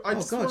 Yeah. So I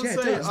just want to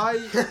say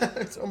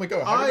it Oh my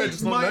god! How did I I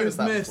just not might notice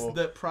have that missed before?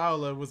 that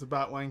Prowler was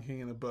about wanking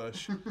in a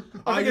bush.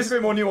 I think it's a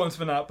bit more nuanced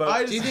than that, but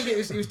I Do you think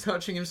he was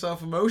touching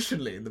himself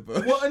emotionally in the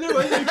book? Well, I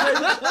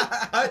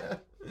know.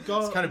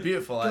 It's kind of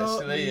beautiful,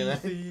 actually. You know.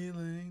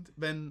 Feeling.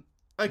 Then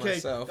okay.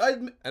 Myself.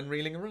 And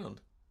reeling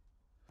around.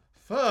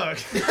 Fuck.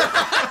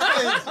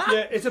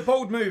 yeah, it's a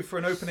bold move for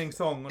an opening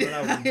song on an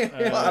album.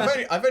 Well,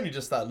 I've only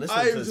just started listening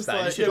I to was this just band.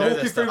 like, You should yeah, know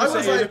walking this through stuff. the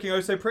was city like- looking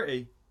oh so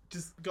pretty.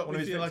 just got One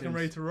me of his feeling like I'm victims.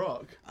 ready to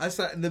rock. I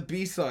said the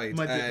B-side,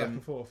 Might dip back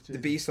and forth. the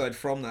B-side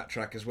from that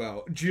track as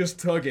well, Just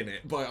Tugging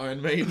It by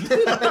Iron Maiden.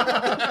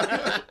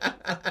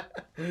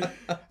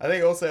 I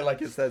think also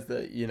like it says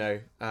that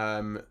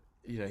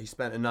he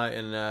spent a night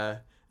in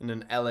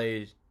an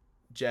LA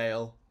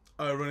jail.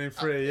 Oh, Running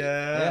Free,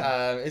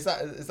 yeah. Is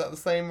that the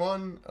same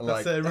one?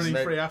 That's Running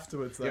Free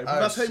afterwards, though. Yeah, But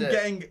that's him shit.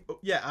 getting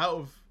out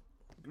of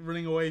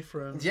running away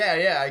from.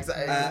 Yeah,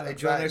 exactly. Do you want to know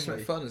exactly.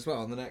 something fun as well?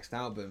 On the next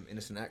album,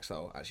 Innocent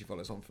Exile actually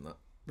follows on from that.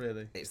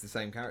 Really? It's the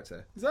same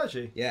character. Is that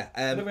actually? Yeah.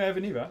 I don't think I ever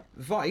knew that.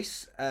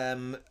 Vice,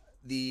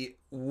 the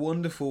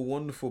wonderful,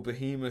 wonderful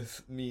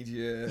behemoth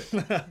media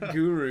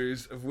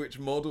gurus of which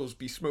models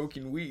be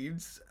smoking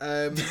weeds,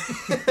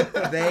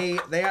 they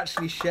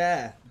actually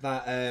share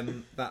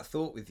that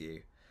thought with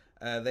you.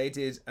 They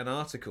did an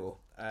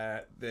article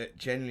that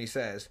genuinely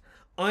says,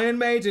 Iron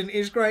Maiden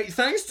is great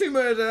thanks to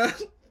murder.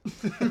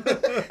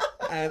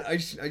 And I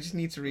just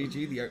need to read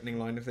you the opening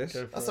line of this.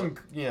 That's some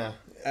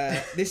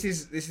This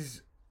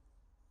is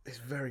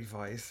very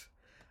Vice.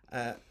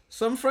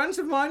 Some friends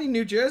of mine in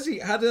New Jersey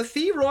had a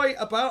theory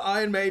about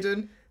Iron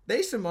Maiden.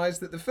 They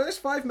surmised that the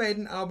first 5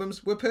 Maiden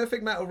albums were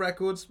perfect metal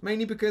records,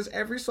 mainly because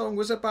every song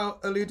was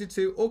about, alluded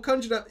to, or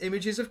conjured up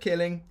images of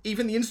killing,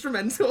 even the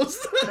instrumentals.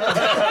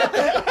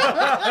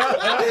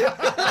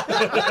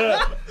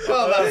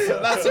 Well,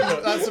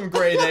 that's some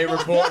grade A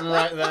reporting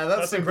right there.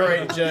 That's some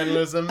great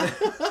journalism.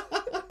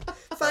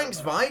 Thanks,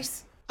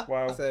 Vice.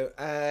 Wow. So,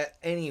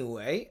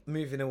 anyway,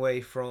 moving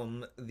away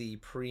from the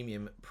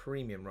premium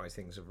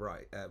writings of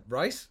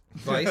Vice.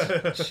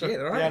 Shit,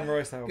 all right. Jan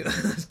Royce album. I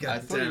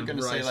thought you were going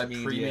to say Rice like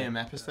Media. premium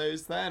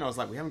episodes there, and I was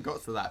like, we haven't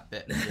got to that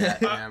bit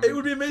yet. It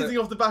would be amazing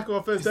off the back of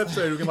our first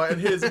episode. We can and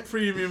here's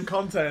premium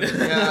content.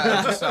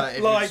 Yeah, just, if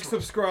you Like, just-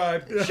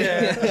 subscribe,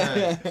 share.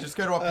 yeah, just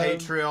go to our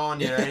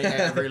Patreon.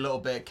 Every little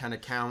bit kind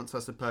of counts, I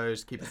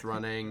suppose. Keep us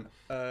running.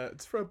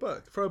 Just throw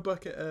a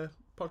buck at a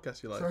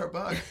podcast you like. Throw a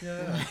buck.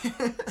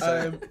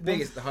 Yeah.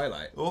 Biggest the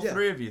highlight. All Yeah.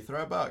 3 of you,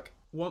 throw a buck.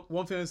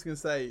 One thing I was going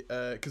to say,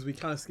 because we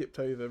kind of skipped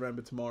over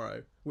Remember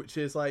Tomorrow, which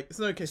is like, it's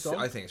an okay song.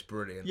 I think it's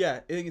brilliant. Yeah,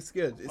 I think it's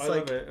good. It's I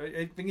like, love it.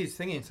 I think his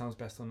singing sounds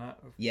best on that.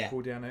 Of Yeah.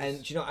 Paul Di'Anno's.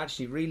 And do you know,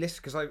 actually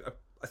re-listen, because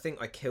I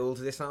think I killed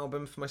this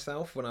album for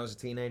myself when I was a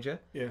teenager.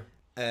 Yeah,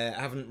 I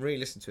haven't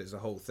re-listened to it as a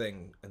whole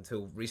thing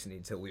until recently,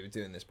 until we were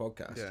doing this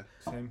podcast. yeah.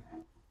 same.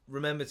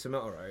 Remember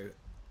Tomorrow,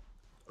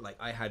 like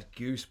I had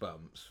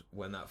goosebumps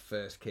when that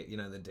first kick, the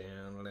down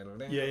a little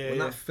down. Yeah, when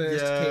yeah. that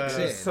first Yeah. kicks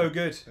in. It's so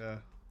good. Yeah.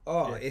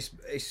 Oh, Yeah.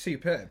 it's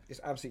superb. It's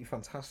absolutely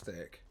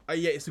fantastic.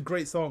 Yeah, it's a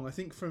great song. I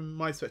think from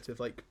my perspective,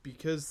 like,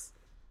 because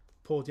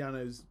Paul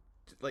Di'Anno's,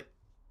 like,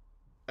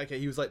 okay,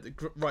 he was, like,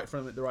 right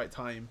front of him at the right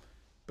time,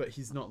 but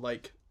he's not,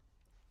 like,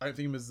 I don't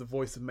think he was the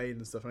voice of Maiden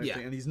and stuff, and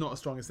everything, and he's not as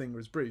strong a singer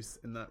as Bruce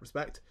in that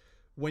respect.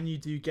 When you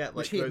do get,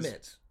 like, Which he those...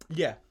 admits.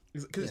 Yeah.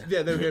 Because,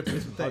 they were here for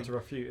this Hard thing. to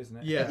refute, isn't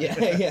it? Yeah.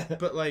 Yeah.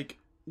 But, like,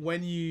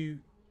 when you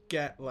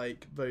get,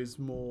 like, those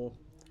more...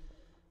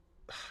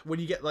 When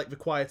you get, like, the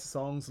quieter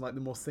songs and, like,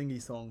 the more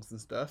singy songs and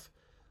stuff,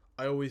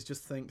 I always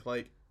just think,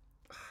 like,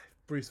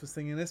 Bruce was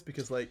singing this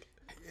because, like...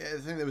 Yeah, I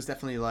think there was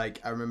definitely like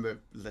I remember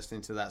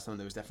listening to that song.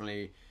 There was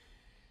definitely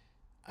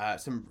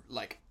some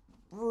like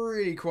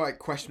really quite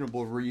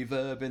questionable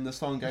reverb in the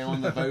song going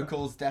on the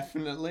vocals,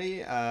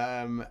 definitely.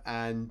 And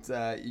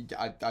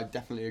I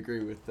definitely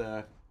agree with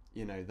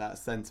that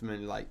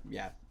sentiment. Like,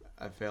 yeah,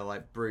 I feel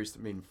like Bruce.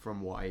 I mean,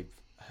 from what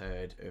I've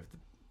heard of the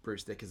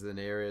Bruce Dickinson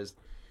eras,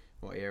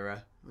 what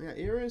era? Yeah,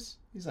 eras.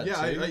 He's had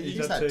Yeah, two. he's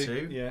He's had had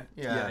two, two. yeah.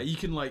 Yeah, you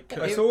can, like...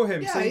 I saw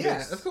him sing Yeah,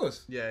 this. of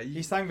course. Yeah,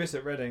 He sang this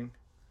at Reading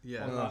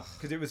yeah.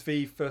 because it was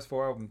the first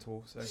 4 album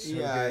tour. So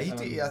Yeah, he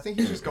did. I think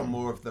he's just got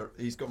more of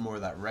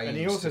that range. and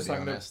he also to be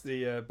sang honest.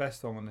 the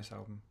best song on this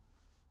album.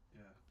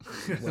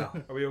 Well,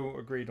 Are we all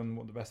agreed on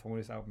what the best song on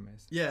this album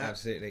is? Yeah.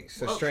 absolutely.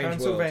 So Well, Strange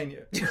World.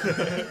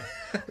 Transylvania.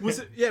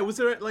 Was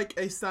there like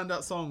a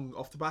standout song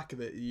off the back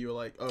of it? You were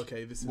like,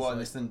 okay, this is What, like...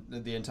 listen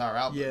to the entire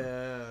album?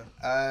 Yeah.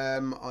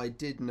 I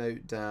did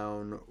note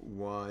down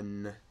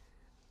one.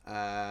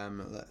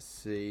 Let's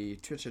see.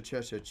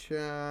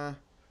 Cha-cha-cha-cha-cha.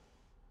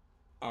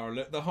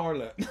 Arlet the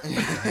Harlot.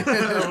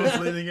 Everyone's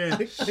leaning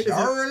in.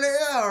 Charlie.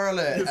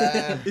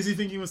 Is he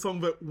thinking of a song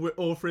that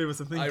all 3 of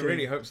us are thinking? I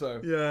really hope so.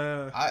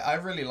 Yeah. I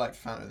really liked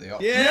Phantom of the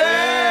Opera.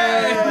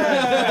 Yeah!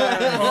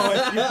 Oh,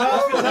 you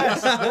passed the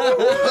test.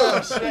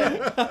 Oh,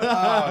 shit.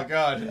 Oh,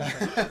 God.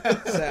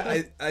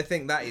 So I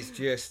think that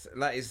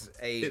is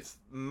a It's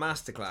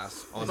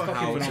masterclass on fucking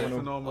how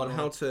phenomenal. on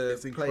how to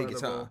It's play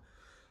incredible.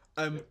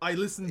 guitar. I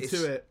listened It's-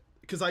 to it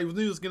because I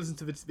knew I was going to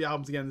listen to the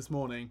albums again this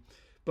morning.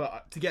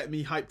 But to get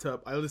me hyped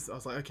up, I was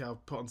like, okay,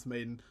 I'll put on some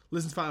Maiden,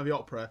 listen to Phantom of the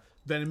Opera,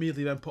 then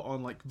immediately then put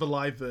on like the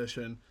live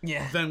version.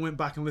 Yeah. Then went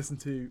back and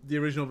listened to the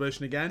original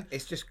version again.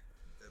 It's just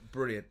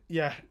brilliant.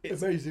 Yeah,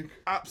 it's Amazing.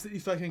 absolutely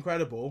fucking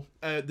incredible.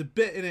 The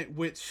bit in it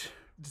which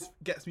just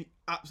gets me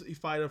absolutely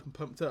fired up and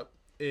pumped up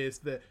is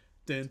the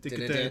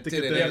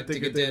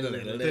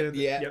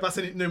Yeah. That's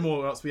it, no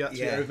more, or else we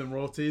actually Yeah. owe them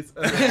royalties.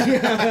 But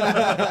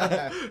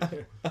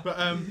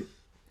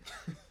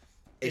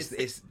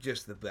It's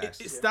just the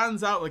best. It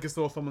stands out like a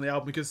sore thumb on the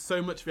album because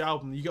so much of the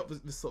album, you got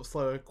this sort of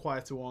slower,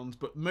 quieter ones,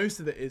 but most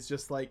of it is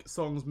just like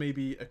songs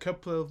maybe a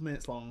couple of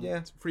minutes long,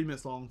 3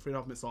 minutes long,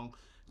 3.5 minutes long,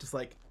 just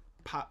like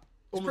it's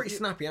a pretty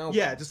snappy album.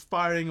 Yeah, just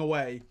firing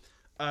away.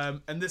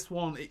 And this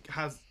one,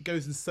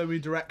 goes in so many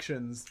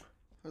directions.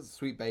 There's a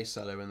sweet bass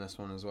solo in this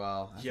one as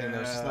well. I think Yeah.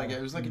 there was just like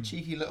it was like a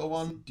cheeky little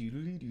one.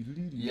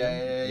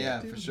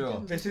 Yeah, for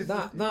sure. This is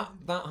that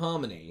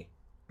harmony,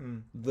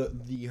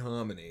 the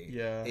harmony,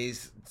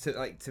 is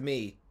to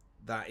me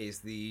that is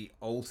the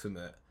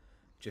ultimate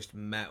just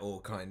metal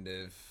kind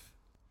of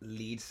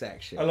lead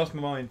section. I lost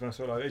my mind when I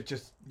saw it. It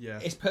just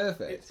it's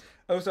perfect.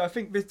 Also, I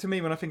think this, to me,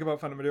 when I think about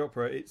Phantom of the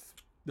Opera, it's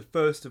the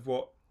first of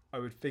what I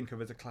would think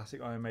of as a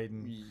classic Iron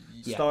Maiden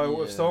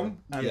style of song,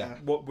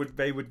 and what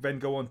they would then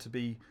go on to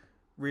be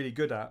really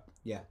good at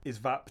is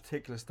that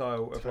particular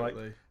style of like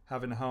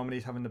having the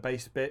harmonies, having the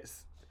bass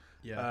bits.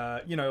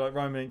 Like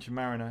Rhyme of Ancient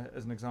Mariner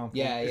as an example.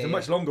 It's a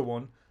much longer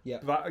one.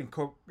 But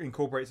that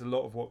incorporates a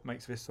lot of what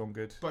makes this song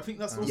good. But I think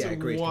that's also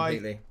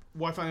why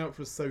Phantom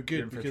Opera is so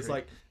good, because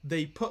like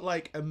they put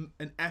like an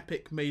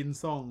epic Maiden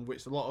song,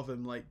 which a lot of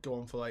them like go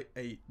on for like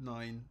 8,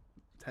 9,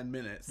 10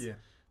 minutes. Yeah.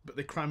 But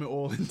they cram it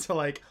all into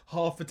like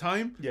half the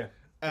time. Yeah.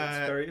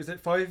 Is it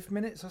 5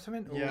 minutes or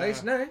something? Or?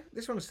 Yeah. No,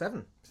 this one was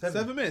 7.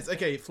 7 minutes.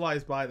 Okay, it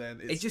flies by then.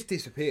 It just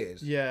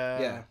disappears.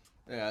 Yeah,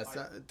 it's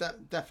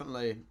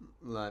definitely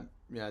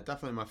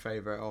definitely my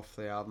favourite off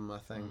the album, I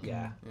think.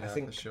 Yeah, I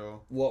think for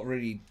sure. What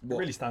really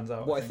stands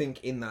out. What I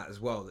think in that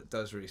as well that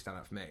does really stand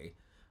out for me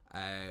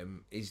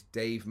is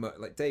Dave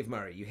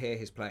Murray. You hear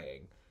his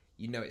playing,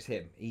 you know it's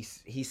him.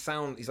 He's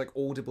like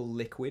audible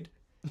liquid.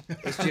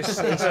 It's just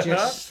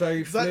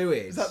so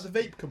fluid. Is that the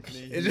vape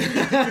company?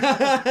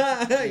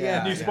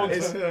 New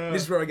sponsor.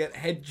 This is where I get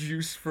head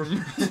juice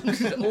from.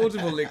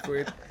 Audible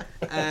liquid.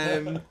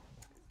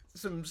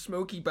 Some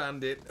Smoky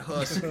Bandit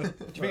husk. Do you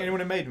think anyone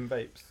in Maiden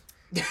vapes?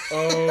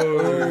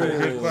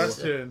 Good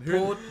question.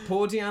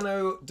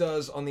 Pordiano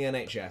does on the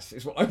NHS,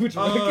 is what I would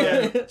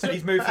like.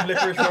 He's moved from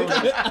Licorice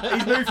Rollies.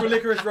 He's moved from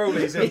Licorice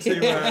Rollies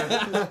into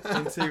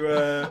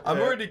I'm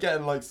already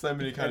getting like so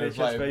many kind of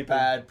like vaping.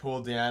 Bad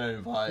Paul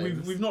Di'Anno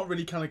vibes. We've not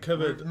really kind of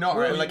covered. Not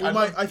really. Like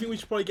I think we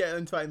should probably get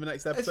into that in the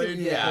next episode.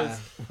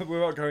 We're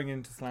not going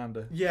into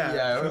slander.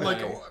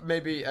 Like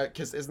maybe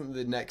because isn't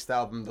the next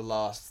album the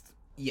last?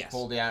 Yes.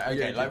 Paul Di'Anno.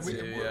 Okay,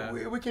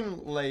 we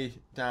can lay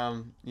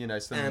down,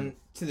 some. And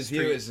to the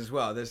viewers as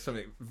well, there's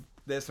something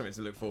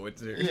to look forward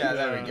to. Yeah,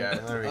 there we go.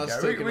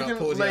 We can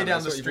lay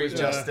down the street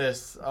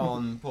justice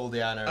on Paul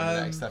Di'Anno in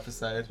the next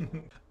episode.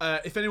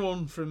 If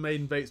anyone from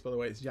Maiden vapes, by the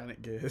way, it's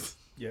Yannick Gears.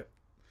 Yep.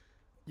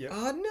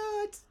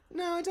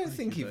 No, I don't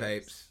think he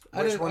vapes.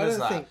 Which one is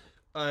that?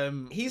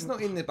 He's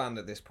not in the band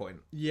at this point.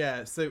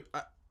 Yeah, so.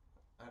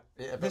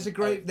 There's a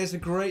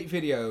great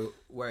video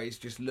where he's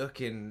just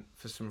looking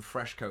for some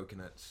fresh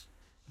coconuts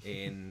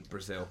in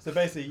Brazil. So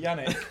basically,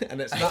 Yannick,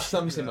 and that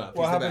sums him up.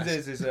 What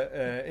happens is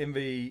that in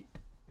the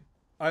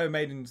Iron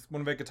Maiden's,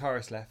 one of their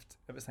guitarists left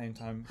at the same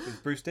time as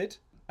Bruce did,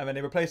 and then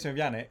they replaced him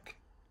with Yannick,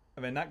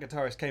 and then that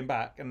guitarist came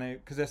back, and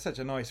because they're such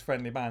a nice,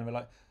 friendly band, we're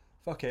like,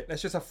 fuck it,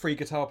 let's just have 3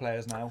 guitar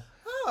players now.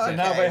 Oh, so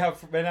now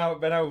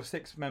they're now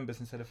 6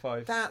 members instead of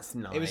 5. That's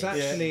nice. It was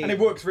actually, and it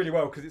works really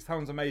well because it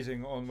sounds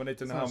amazing on when they've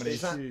done the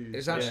harmonies.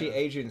 It's actually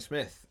Adrian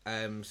Smith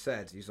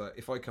said, he's like,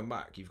 if I come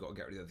back, you've got to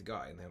get rid of the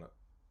guy, and they're like,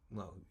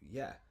 well,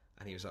 yeah,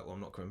 and he was like, well,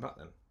 I'm not coming back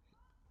then.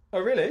 Oh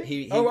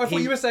really? I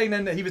thought you were saying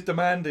then that he was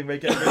demanding they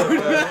get rid of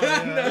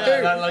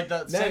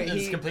that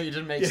sentence completely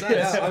didn't make sense.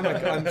 Yeah, oh my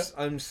God,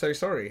 I'm so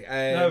sorry.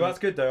 No, that's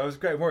good though. I was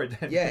getting worried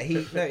then. Yeah,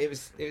 it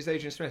was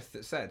Adrian Smith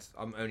that said,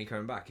 I'm only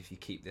coming back if you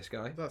keep this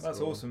guy. That's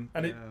cool. Awesome,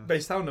 and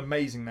they sound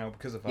amazing now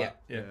because of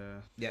that.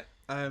 Yeah.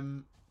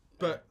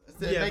 But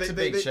it makes a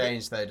big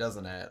change though,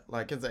 doesn't it?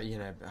 Like,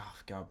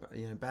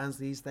 bands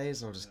these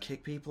days will just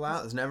kick people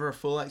out. There's never a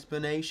full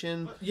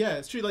explanation. Yeah,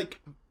 it's true.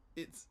 Like,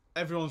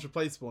 everyone's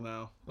replaceable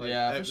now.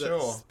 Like, for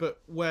sure. But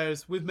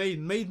whereas with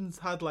Maiden's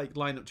had like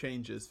lineup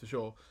changes for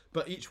sure,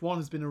 but each one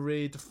has been a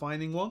really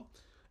defining one.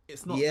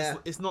 It's not.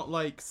 It's not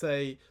like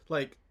say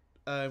like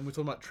we're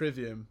talking about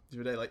Trivium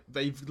the other day. Like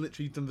they've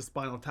literally done the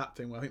Spinal Tap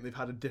thing where I think they've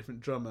had a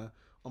different drummer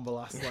on the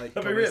last like.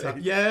 Really?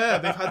 Yeah,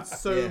 they've had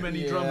so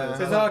many drummers.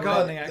 It's our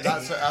gardening actually.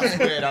 That's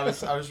weird.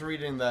 I was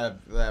reading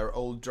their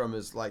old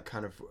drummers like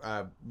kind of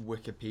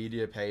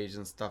Wikipedia page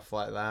and stuff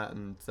like that,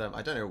 and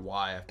I don't know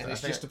why. And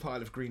it's just a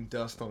pile of green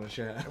dust on a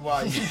chair.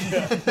 Why?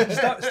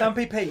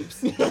 Stampy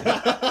Peeps.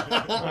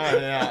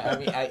 I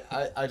mean,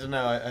 I don't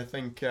know. I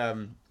think.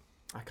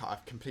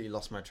 I've completely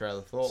lost my trail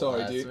of thought.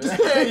 Sorry, dude.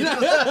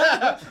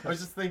 I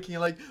was just thinking,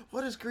 like,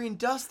 what does green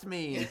dust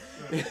mean?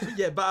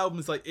 Yeah, that album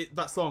is like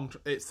that song.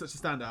 It's such a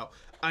standout,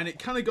 and it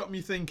kind of got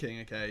me thinking.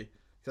 Okay,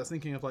 because I was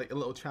thinking of like a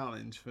little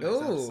challenge for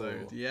this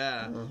episode.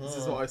 Yeah, this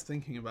is what I was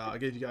thinking about. I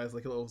gave you guys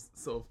like a little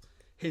sort of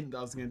hint that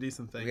I was going to do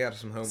something. We had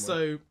some homework.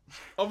 So,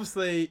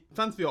 obviously,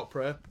 Phantom of the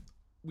Opera.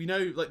 We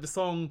know like the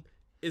song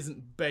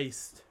isn't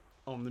based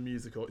on the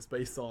musical. It's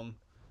based on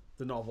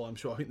the novel. I'm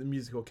sure. I think the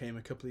musical came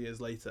a couple of years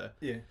later.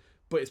 Yeah.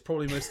 but it's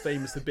probably most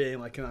famous for being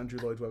like an Andrew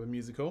Lloyd Webber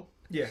musical.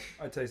 Yeah,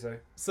 I'd say so.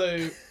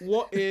 So,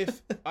 what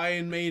if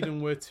Iron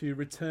Maiden were to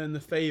return the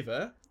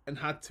favour and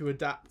had to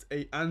adapt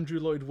a Andrew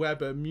Lloyd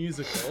Webber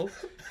musical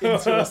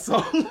into a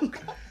song?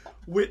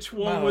 Which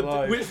one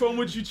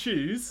would you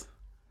choose?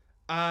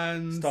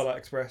 And Starlight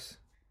Express.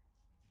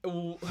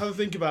 We'll have a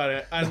think about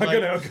it. And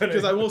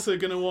Because I'm also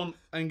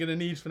gonna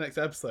need for next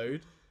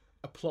episode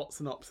a plot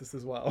synopsis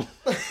as well.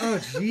 Oh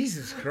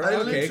Jesus I Christ!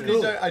 Okay, literally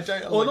cool.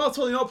 don't. Not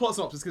totally not plot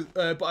synopsis,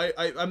 but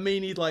I may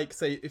need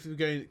say if we're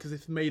going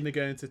if Maiden are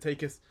going to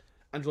take us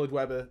Andrew Lloyd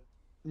Webber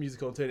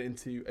musical and turn it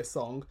into a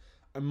song,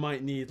 I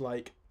might need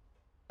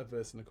a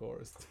verse and a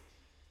chorus.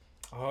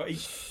 Oh,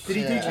 he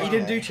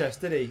didn't do chess,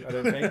 did he? I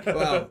don't think.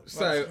 Well,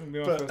 so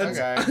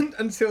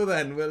until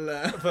then, we'll.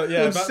 But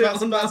yeah,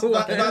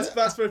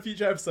 that's for a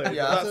future episode.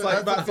 Yeah, that's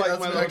my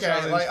little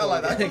challenge. I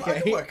like that. Okay.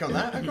 I can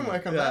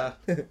work on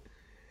that.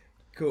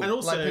 Cool. And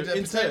also,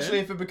 potentially,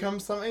 if it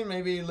becomes something,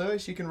 maybe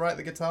Lewis, you can write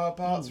the guitar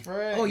parts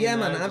for it. Oh yeah,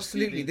 man, just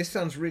absolutely. really- This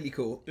sounds really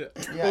cool.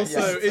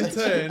 Also, in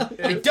turn,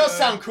 It does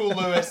sound cool,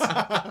 Lewis.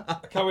 I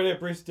can't wait to hear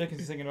Bruce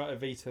Dickinson singing about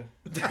Evita.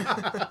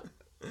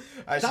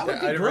 That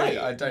would be great.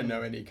 I don't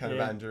know any kind of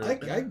Andrew.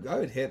 I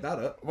would hit that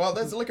up. Well,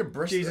 there's like a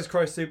Bristol. Jesus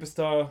Christ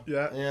Superstar.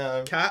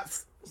 Yeah.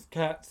 Cats.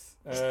 Cats.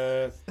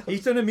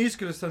 He's done a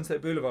musical of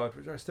Sunset Boulevard,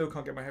 which I still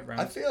can't get my head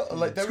around. I feel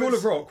like there School was...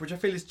 of Rock, which I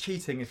feel is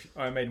cheating if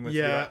Iron Maiden was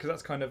to do that, because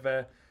that's kind of...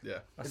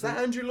 Is that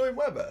Andrew Lloyd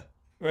Webber?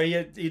 Well, he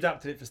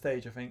adapted it for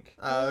stage, I think.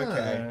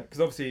 Okay.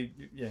 Because obviously,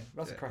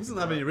 that's a crap. He doesn't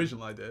have any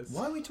original ideas.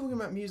 Why are we talking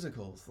about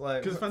musicals?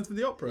 Like, Because Phantom of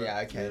the Opera.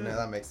 yeah, okay, no,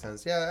 that makes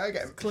sense. Yeah,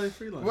 okay. Clear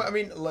Freeline. Well, I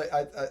mean, like,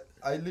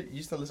 I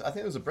used to listen. I think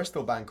there was a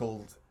Bristol band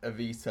called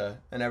Evita,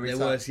 and every There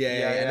time, was,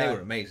 and they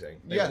were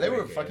amazing. They were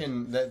really good.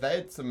 fucking. They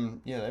had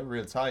some, they were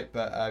real tight.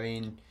 But I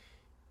mean,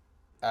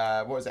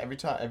 what was it? Every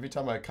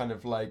time I kind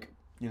of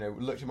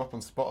looked them up on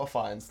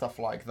Spotify and stuff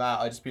like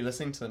that, I'd just be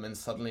listening to them, and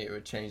suddenly it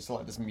would change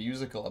to this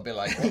musical. I'd be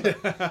like,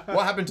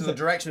 what happened to the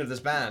direction of this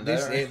band?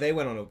 They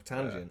went on a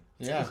tangent.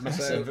 Yeah, So,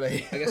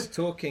 massively. I guess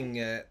talking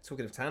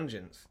of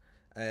tangents,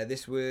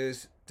 this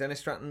was Dennis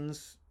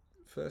Stratton's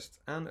first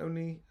and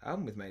only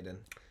album with Maiden.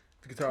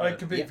 I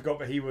completely forgot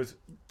that he was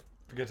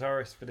the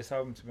guitarist for this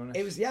album, to be honest.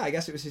 It was, I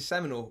guess it was his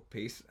seminal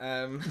piece.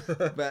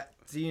 But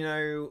do you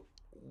know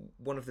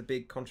one of the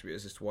big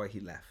contributors as to why he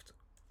left?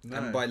 No.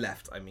 And by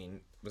left, I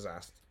mean was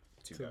asked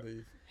to go.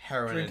 leave.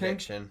 Heroin Drinking?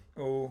 addiction.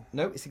 Oh,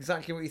 No, it's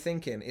exactly what you're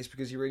thinking. It's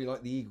because you really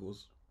like the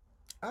Eagles.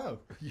 Oh,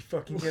 you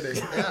fucking kidding?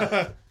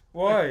 yeah.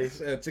 Why?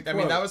 So, to I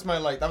mean, that was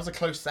a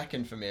close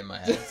second for me in my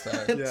head.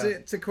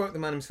 So. to quote the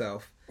man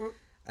himself.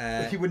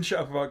 He wouldn't shut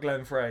up about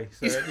Glenn Frey.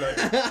 So,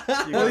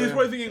 Well, he was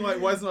probably thinking,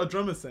 why isn't our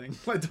drummer sing?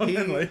 Like Don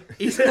Henley.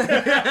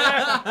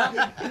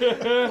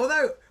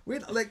 Although,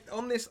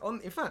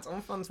 in fact,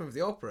 on Phantom of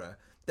the Opera,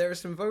 there are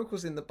some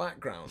vocals in the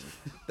background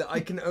that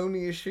I can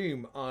only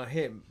assume are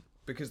him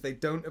because they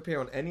don't appear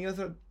on any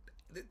other.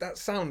 That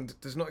sound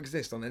does not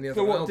exist on any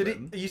other But what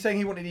album. are you saying?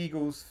 He wanted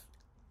Eagles?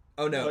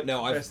 Oh no, like,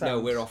 no, their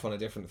sounds? we're off on a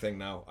different thing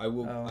now. I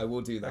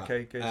will do that.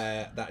 Okay, good.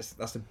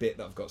 That's a bit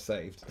that I've got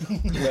saved.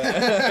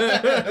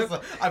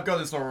 I've got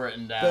this all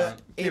written down.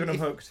 But Even I'm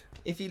hooked.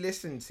 If you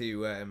listen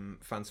to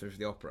Phantom of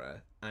the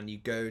Opera and you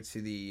go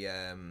to the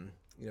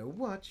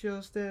watch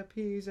your step,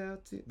 he's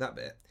out to that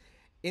bit,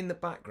 in the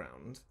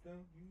background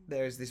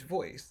there's this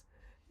voice.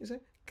 It's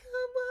like, come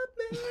on,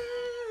 man.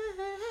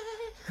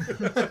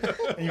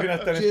 And you're gonna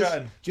have Dennis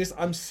Stratton.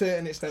 I'm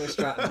certain it's Dennis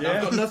Stratton. Yeah?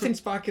 I've got nothing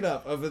to back it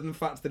up other than the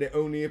fact that it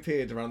only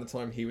appeared around the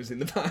time he was in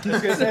the band. I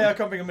was gonna say I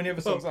can't think of many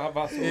other songs that have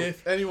that sort of...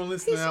 If anyone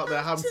listening out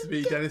there happens to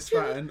be Dennis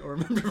Stratton or a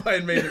member of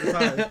Iron Maiden at the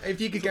time, If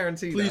you could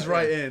guarantee please that,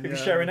 write yeah. in. If you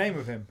share a name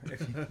with him.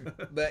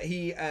 But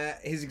he,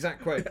 his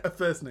exact quote. A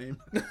first name.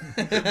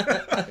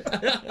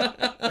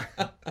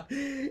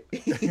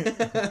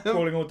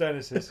 Calling all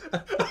Dennises.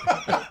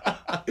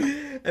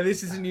 And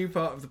this is a new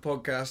part of the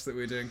podcast that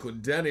we're doing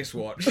called Dennis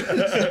Watch.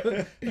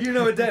 You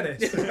know a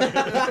Dennis.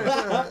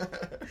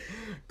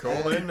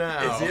 Call in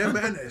now. Is he a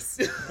menace?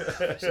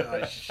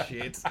 Oh,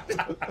 shit.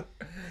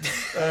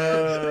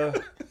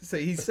 So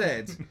he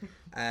said,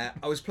 I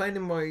was playing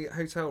in my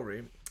hotel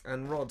room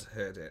and Rod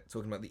heard it,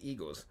 talking about the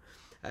Eagles.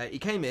 He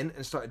came in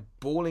and started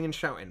bawling and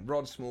shouting.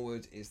 Rod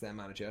Smallwood is their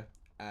manager.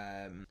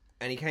 And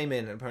he came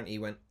in and apparently he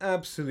went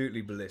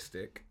absolutely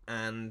ballistic.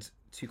 And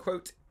to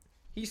quote,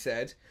 he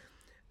said,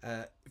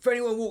 if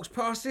anyone walks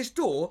past this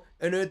door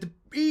and heard the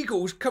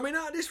Eagles coming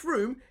out of this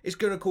room, it's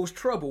going to cause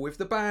trouble with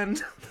the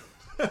band.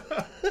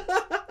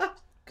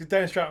 Because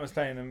Dennis Stratton was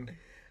playing them.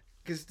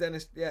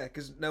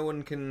 Because no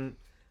one can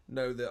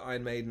know that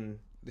Iron Maiden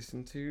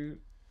listen to...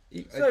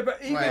 But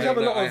Eagles Right. have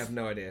a lot I of... have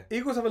no idea.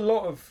 Eagles have a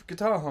lot of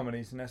guitar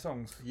harmonies in their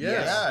songs.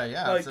 Yeah, Like,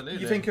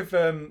 absolutely. you think of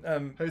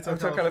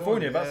Hotel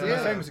California, that's yeah.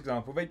 a famous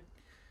example. But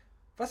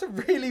that's a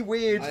really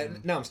weird...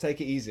 Nams,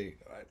 take it easy.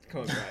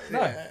 Come on, No,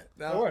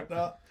 I won't.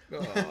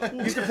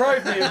 He's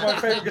deprived me of my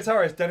favourite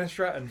guitarist, Dennis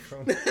Stratton.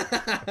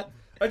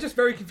 I'm just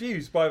very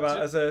confused by that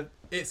as a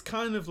It's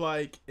kind of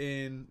like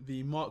in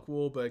the Mark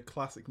Wahlberg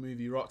classic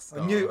movie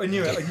Rockstar. I knew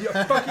it.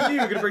 I fucking knew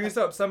you were going to bring this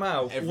up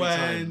somehow. Every when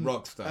time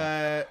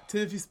Rockstar.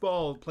 Timothy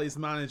Spall plays the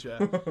manager,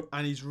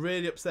 and he's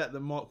really upset that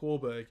Mark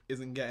Wahlberg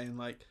isn't getting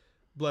like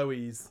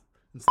blowies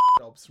and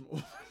jobs from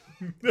all,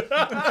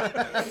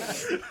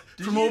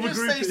 from all the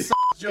groupies.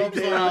 Jobs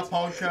on our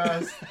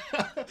podcast.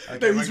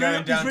 Okay, we're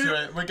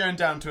going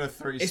down to a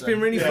threesome. It's been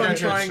really fun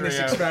trying this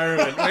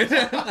experiment.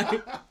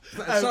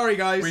 Sorry,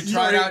 guys. We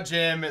tried out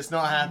Jim. It's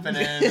not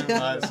happening.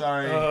 Like,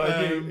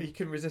 sorry. He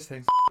couldn't resist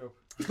saying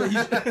But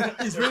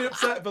he's really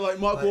upset, but like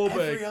Mark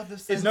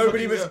Wahlberg.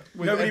 Nobody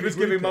was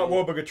giving Mark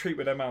Wahlberg a treat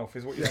with their mouth,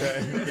 is what you're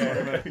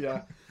saying.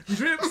 Yeah. He's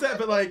really upset,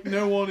 but like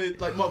no one is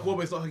like Mark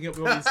Wahlberg's not hooking up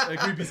with all these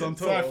groupies on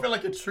tour. So I feel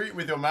like a treat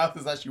with your mouth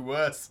is actually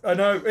worse. I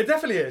know, it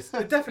definitely is.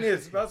 It definitely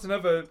is. That's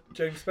another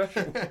James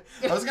special.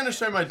 I was going to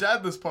show my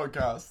dad this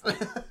podcast.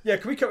 Yeah,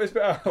 can we cut this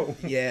bit out?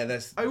 Yeah,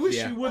 that's. I wish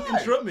you wouldn't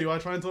interrupt me while I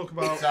try and talk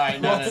about Sorry,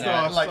 no.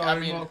 Rockstar Like, I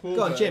starring mean, Mark Wahlberg.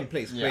 Go on, Jim,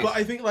 please. Yeah. But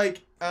I think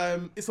like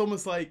it's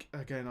almost like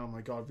again, oh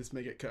my god, this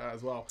may get cut out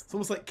as well. It's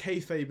almost like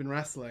kayfabe in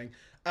wrestling.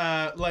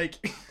 Like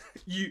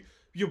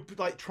you're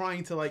like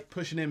trying to like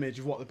push an image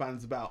of what the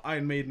band's about.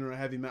 Iron Maiden are a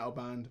heavy metal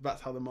band.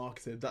 That's how they're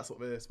marketed. That's what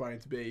they're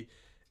aspiring to be.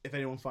 If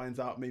anyone finds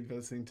out, maybe they're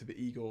listening to the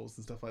Eagles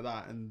and stuff like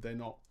that, and they're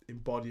not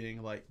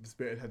embodying like the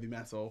spirit of heavy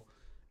metal,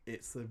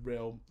 it's a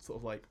real sort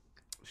of like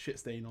shit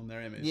stain on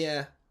their image.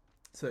 Yeah.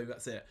 So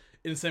that's it.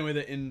 In the same way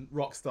that in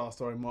Rockstar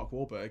starring Mark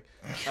Wahlberg,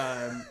 Is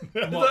that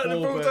the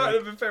full title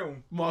of the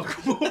film? Mark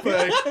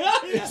Wahlberg.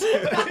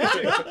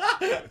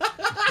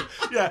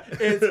 Yeah,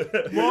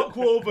 it's Mark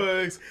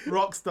Wahlberg's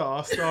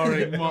Rockstar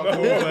starring Mark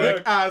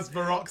Wahlberg as the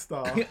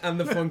Rockstar. And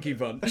the Funky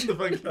Bunch. The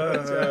Funky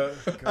Bunch,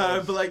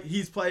 yeah. But like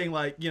he's playing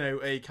like, you know,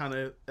 a kind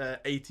of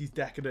 80s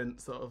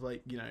decadent sort of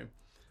like, you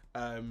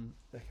know,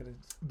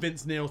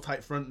 Vince Neil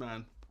type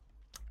frontman.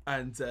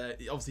 And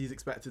obviously he's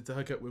expected to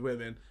hook up with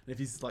women. And if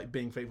he's like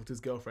being faithful to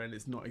his girlfriend,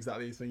 it's not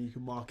exactly the thing you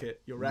can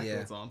market your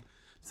records on.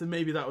 So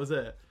maybe that was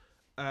it.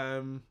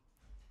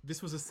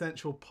 This was a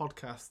central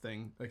podcast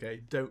thing.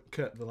 Okay, don't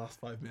cut the last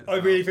 5 minutes. I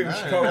really think we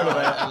should cut all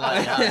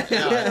of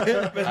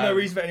it. There's no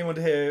reason for anyone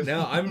to hear.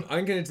 No, I'm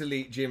going to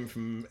delete Jim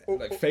from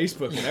like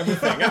Facebook and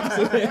everything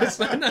after this.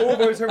 All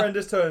those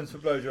horrendous terms for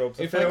blowjobs.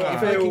 If I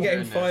can get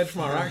him fired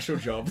from our actual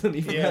job, then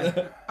even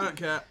better. I don't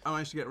care. I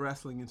managed to get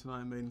wrestling into an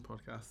Iron Maiden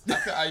podcast.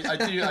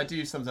 I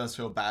do sometimes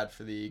feel bad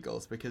for the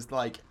Eagles because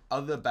like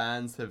other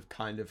bands have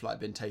kind of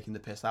like been taking the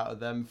piss out of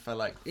them for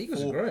like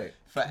Eagles are great.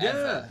 Forever.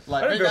 Yeah.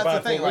 Like I don't feel that's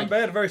bad the thing. for them. Like, They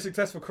had a very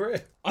successful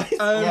career.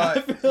 yeah,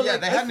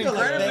 they had an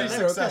incredibly they're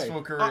successful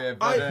okay. career.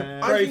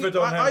 But Brave for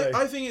Don Henley.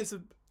 I think it's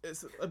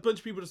a bunch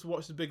of people just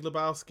watched The Big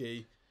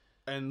Lebowski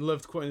and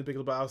loved quoting The Big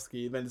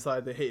Lebowski, and then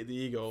decided they hated the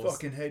Eagles.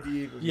 Fucking hate the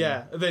Eagles.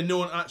 Yeah, and then no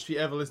one actually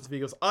ever listened to the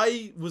Eagles.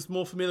 I was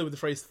more familiar with the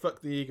phrase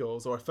 "fuck the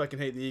Eagles" or "I fucking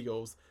hate the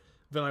Eagles"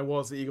 than I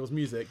was the Eagles'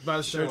 music. But I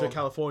just showed to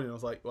California, and I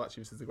was like, "Well,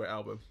 actually, this is a great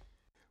album."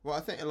 well, I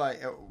think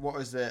like what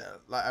was it?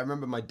 Like I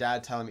remember my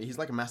dad telling me he's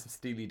like a massive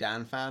Steely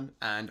Dan fan,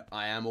 and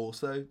I am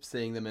also.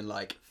 Seeing them in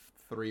like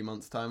 3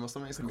 months' time or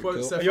something. It's gonna be Quote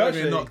cool. Seth Are you Rogen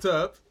actually- knocked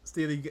up.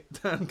 Steely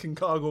Dan can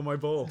cargo my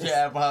balls.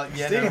 Yeah, well,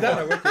 yeah. Steely Dan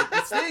are wicked.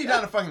 Steely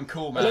Dan are fucking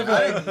cool, man. You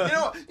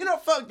know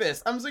what? Fuck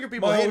this. I'm sick of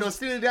people My hating old- on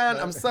Steely Dan.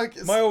 I'm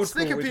sick. My Old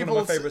School sick is of one people.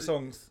 of my favourite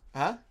songs.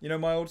 Huh? You know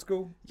My Old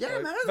School? Yeah,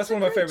 Like, man. That's a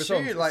one of my great favourite songs.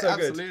 tune, It's Like, so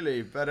good.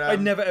 absolutely. But I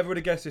never ever would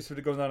have guessed this would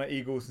have gone down an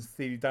Eagles and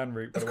Steely Dan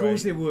route. Of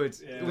course it would.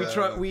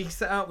 Yeah. We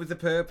set out with the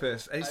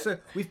purpose. And so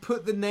we've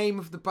put the name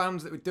of the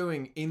bands that we're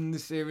doing in the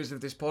series of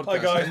this podcast. Hi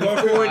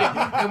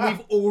guys, and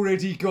we've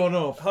already gone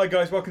off. Hi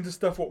guys, welcome to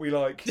Stuff What We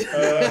Like.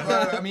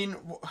 Well, I mean,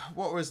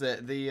 what was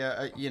it?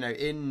 The you know,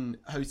 in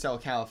Hotel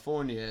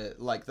California,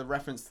 like the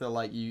reference to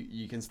like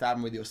you can stab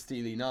them with your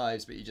steely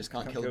knives, but you just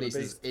can't kill the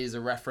beast is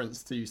a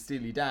reference to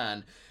Steely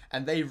Dan.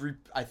 And they,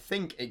 I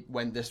think it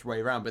went this way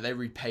around, but they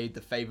repaid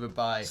the favor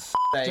by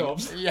saying,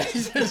 jobs. Yeah,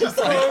 it's just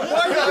like,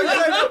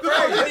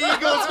 the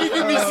Eagles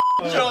giving me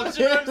jobs.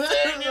 You know what I'm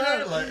saying? You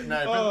know, like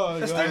no, but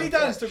Has Steely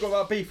Dan still got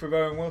that beef with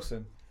Owen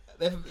Wilson?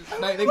 They've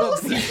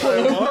got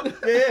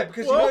Yeah,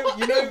 because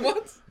you know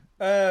what?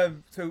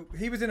 so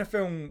he was in a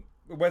film,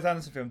 a Wes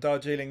Anderson film,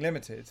 Darjeeling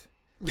Limited,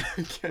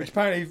 okay. which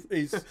apparently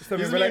is something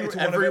Isn't related to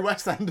one every of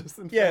Wes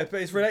Anderson. yeah,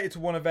 but it's related to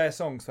one of their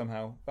songs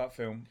somehow. That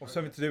film, or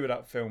something to do with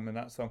that film and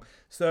that song.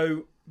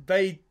 So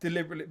they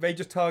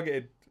just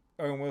targeted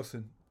Owen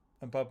Wilson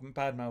and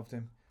badmouthed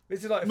him.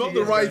 This is like a Not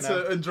few the years ago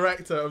writer now. and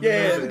director of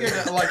Yeah, the movie.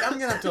 I'm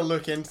gonna have to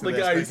look into The this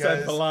guy who said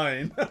because the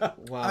line.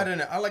 Wow. I don't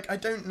know. I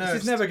don't know.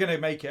 This is never going to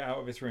make it out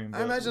of this room. I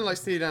but- imagine like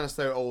Steely Dan are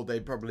so old they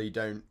probably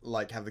don't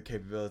like have the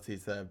capability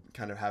to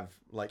kind of have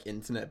like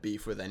internet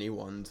beef with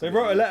anyone. They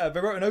wrote a letter. They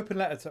wrote an open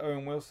letter to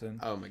Owen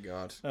Wilson. Oh my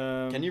god!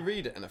 Can Can you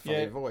read it in a funny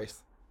yeah.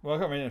 voice? Well, I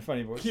can't read it in a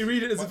funny voice. Can you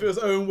read it as if it was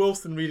Owen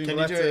Wilson reading Can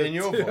the you do letter it in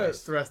your to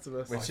voice? the rest of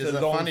us? Which It's is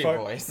a long funny fuck-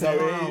 voice. No,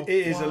 Wow.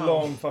 it is a Wow.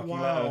 long fucking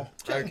Wow.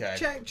 letter.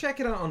 Okay. Check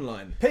it out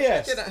online.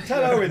 P.S. Check it out.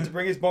 Tell Owen to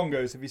bring his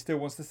bongos if he still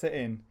wants to sit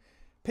in.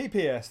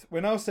 P.P.S. We're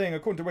now saying,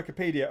 according to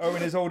Wikipedia,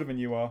 Owen is older than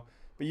you are,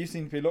 but you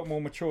seem to be a lot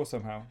more mature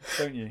somehow,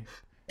 don't you?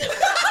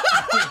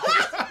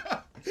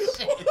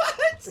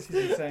 What? This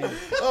is insane.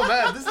 Oh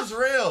man, this is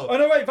real. Oh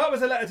no, wait, that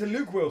was a letter to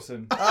Luke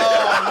Wilson. Oh,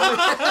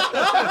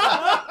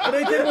 But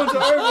they did one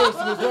to Owen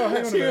Wilson as well.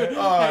 Hang on a minute.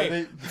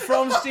 Hey,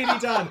 from Steely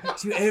Dan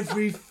to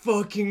every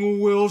fucking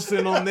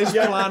Wilson on this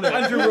planet.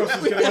 Andrew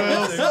Wilson's going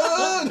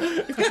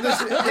to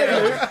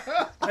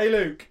get Hey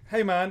Luke.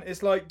 Hey man,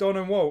 it's like Don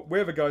and Walt.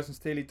 We're the guys from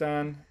Steely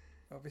Dan.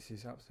 Oh, this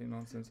is absolute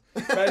nonsense.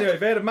 But anyway,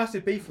 they had a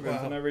massive beef with him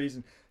for no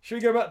reason. Should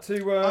we go back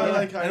to... I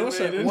like And Iron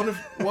also, Maiden.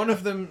 one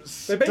of them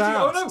basically-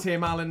 stabbed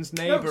Tim Allen's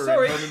neighbour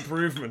sorry. in Home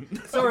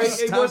Improvement. Sorry, it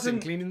Stabbed him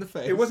wasn't- clean in the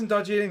face. It wasn't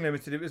Darjeeling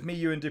Limited, it was me,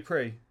 you and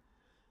Dupree.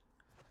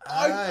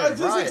 I've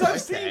right,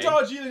 seen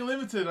Darjeeling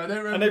Limited. I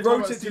don't remember. And they talking wrote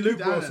about it to Steely Luke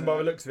Dan Wilson in by it.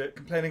 the looks of it,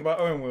 complaining about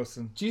Owen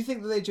Wilson. Do you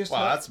think that they just...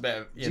 well, like- that's a bit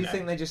of, Do you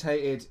think they just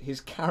hated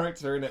his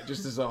character in it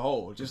just as a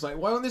whole? Just like,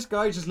 why don't this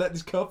guy just let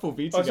this couple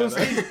be I was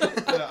together? gonna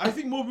say, Yeah, I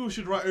think more people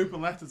should write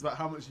open letters about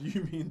how much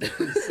you mean.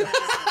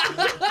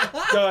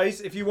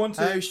 guys, if you want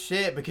to... Oh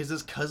shit, because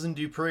it's Cousin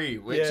Dupree,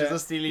 which Yeah. is a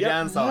Steely Yep.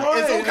 Dan song.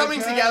 Right, It's all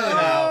coming okay. together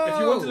now. If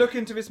you want to look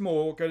into this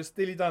more, go to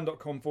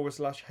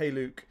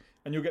steelydan.com/heyluke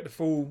and you'll get the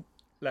full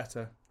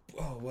letter.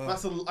 Oh, wow.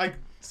 That's I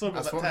saw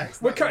about that what-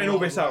 text. We're That's cutting a all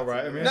lot this of out,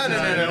 right? I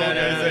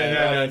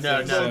letters.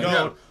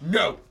 mean,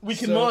 No. We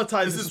can So,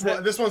 monetize this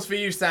this. one's for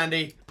you,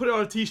 Sandy. Put it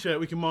on a t-shirt.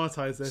 We can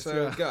monetize this.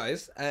 So, yeah.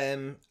 guys,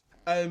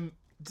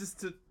 Just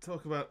to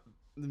talk about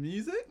the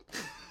music,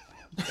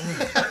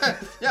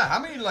 Yeah, how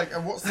many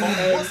what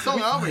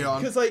song are we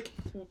on? because like,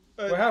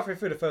 we're halfway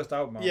through the first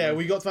album. aren't yeah,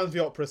 we got Phantom of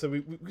the Opera, so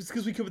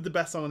because we covered the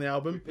best song on the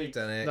album. we've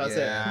done it. That's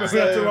yeah. We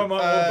have to run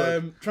Mark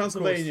Wahlberg.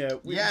 Transylvania.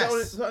 Yes.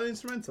 Is that an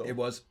instrumental? It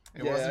was.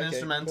 It Yeah, was an okay,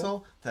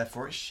 instrumental,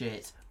 therefore it's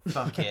shit.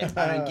 Fuck it.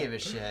 I don't give a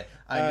shit.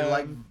 I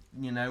like,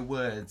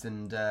 words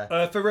and...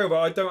 For real, but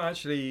I don't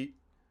actually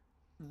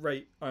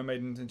rate Iron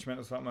Maiden's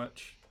instrumentals that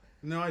much.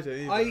 No, I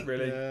don't either.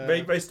 Really,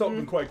 Yeah. they stopped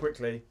them quite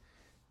quickly.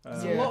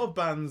 There's a lot of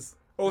bands.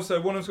 Also,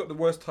 one of them's got the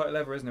worst title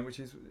ever, isn't it? Which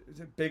is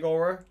it Big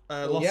Aura?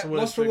 Lost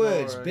Lost for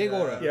Words, Big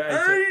Aura.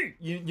 Yeah,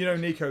 you know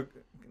Nico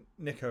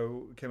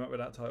came up with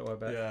that title, I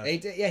bet. Yeah. He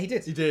did. Yeah, he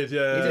did. He did.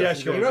 Yeah. He did. Yeah,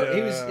 sure. He wrote. He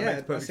Yeah, was. makes Yeah,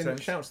 perfect that's in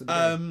sense. shouts at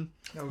the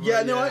beginning.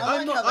 Yeah. No, I I'm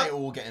like not. how they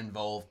all get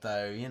involved,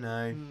 though, you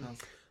know.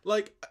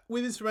 Like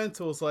with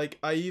instrumentals, like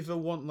I either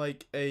want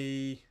like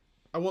an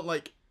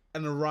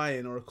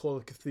Orion or a Call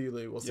of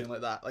Cthulhu or something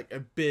like that, like a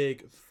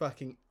big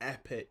fucking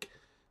epic,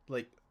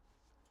 like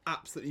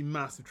absolutely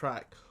massive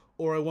track,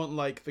 or I want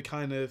like the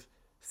kind of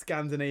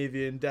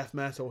Scandinavian death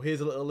metal.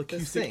 Here's a little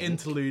acoustic thing-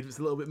 interlude. It's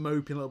a little bit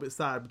mopey, and a little bit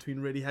sad between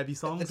really heavy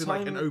songs the in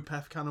like an time-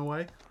 Opeth kind of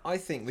way. I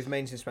think with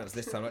main instrumentals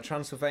this time, like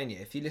Transylvania,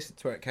 if you listen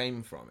to where it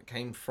came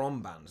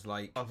from bands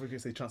like... I was going to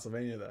say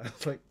Transylvania there.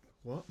 It's like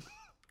what?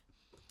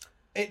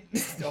 It,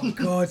 oh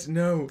God,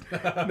 no!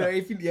 No,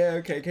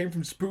 it came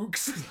from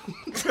Spooks.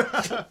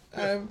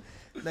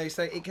 No,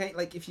 so it came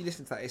like if you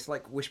listen to that, it's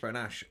like Wishbone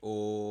Ash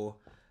or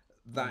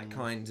that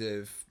kind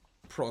of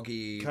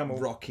proggy, Camel.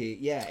 rocky.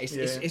 Yeah,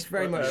 it's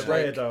very much like.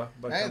 Radar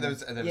by Hey, Camel.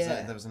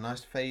 there was a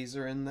nice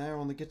phaser in there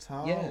on the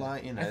guitar. Yeah,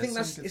 Like, you know, I think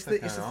there's that's some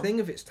good it's stuff the going thing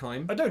of its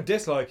time. I don't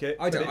dislike it.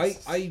 I don't. but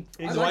it's- I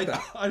it's- like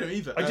that. I don't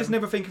either. I just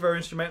never think of her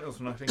instrumentals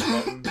when I think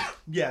about them.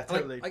 Yeah, Like,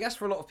 totally. I guess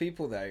for a lot of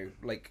people though,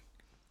 like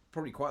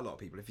probably quite a lot of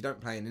people, if you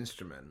don't play an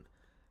instrument,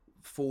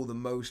 for the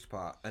most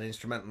part, an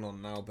instrumental on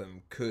an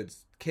album could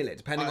kill it,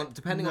 depending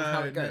on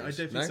how it goes. No, I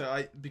don't think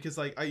so. Because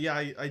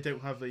I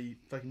don't have a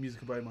fucking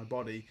musical bone in my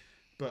body,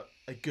 but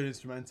a good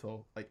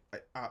instrumental, like I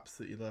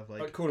absolutely love.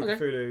 Like Call of Okay.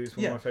 Cthulhu is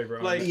one Yeah, of my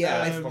favourite. like, albums.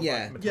 Yeah, From,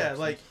 yeah. Metallica. Yeah,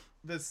 like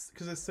there's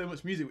so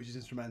much music which is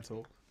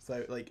instrumental.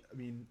 So like I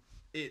mean,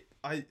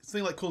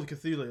 something like Call of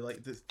Cthulhu,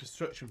 like the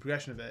structure and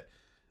progression of it,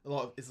 a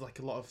lot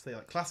of say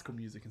like classical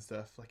music and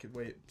stuff, like the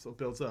way it sort of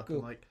builds up,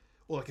 and like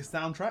or like a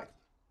soundtrack.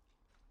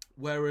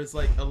 Whereas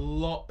like a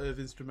lot of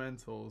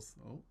instrumentals,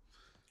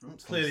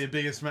 clearly a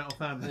big instrumental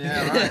fan.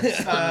 Yeah,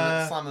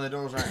 right. Slamming the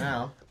doors right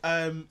now.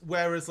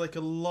 Whereas like a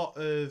lot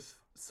of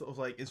sort of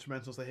like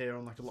instrumentals I hear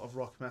on like a lot of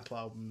rock metal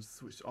albums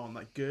which aren't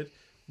that good,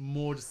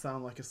 more just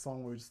sound like a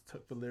song where we just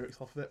took the lyrics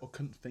off of it or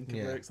couldn't think of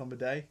lyrics on the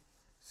day.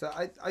 So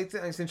I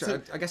think it's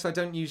interesting. I guess I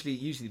don't usually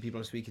the people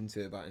I'm speaking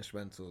to about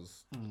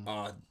instrumentals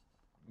are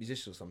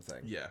musicians or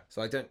something. Yeah.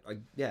 So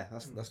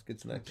that's good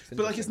to know. But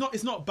like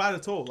it's not bad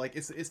at all. Like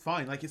it's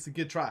fine. Like it's a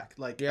good track.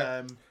 Like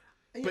Yeah.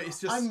 but it's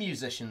just I'm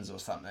musicians or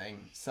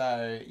something,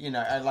 so you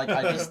know,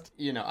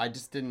 I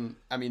just didn't.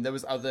 I mean, there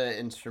was other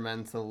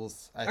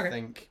instrumentals. I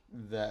think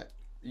that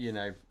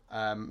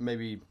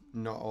maybe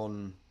not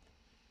on.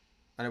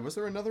 And was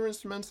there another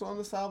instrumental on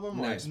this album?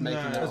 Or No. just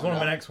making No. it There's one on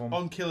the next one.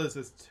 on Killers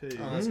there's two.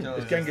 let's go.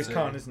 It's Genghis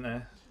Khan, isn't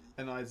there?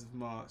 And Eyes of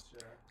March.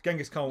 Yeah.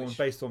 Genghis Khan was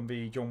based on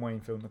the John Wayne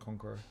film The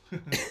Conqueror.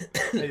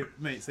 Save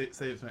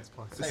it for next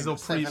podcast. This is all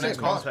Save it for premium next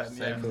pod. content. Save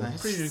Yeah. it for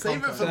next- Premium save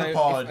it content. for the So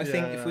pod. I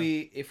think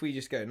Yeah. if we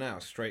just go now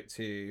straight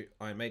to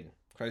Iron Maiden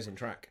closing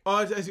track. Oh,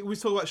 I think we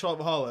talk about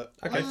Charlotte Harlot.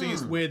 Okay. I think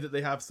it's weird that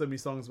they have so many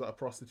songs about a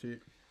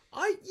prostitute.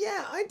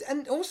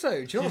 And also, do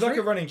you know She's what's like a really,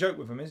 running joke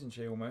with him, isn't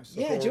she? Almost.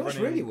 yeah, do you know what's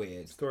really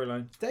weird?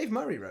 Storyline. Dave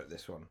Murray wrote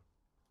this one.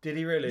 Did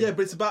he really? Yeah,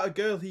 but it's about a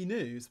girl he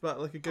knew. It's about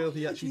like a girl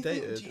he actually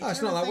dated. Oh,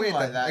 it's not that weird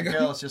Like then. that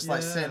girl's just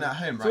like sitting at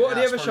home right So what are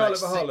now. the other it's probably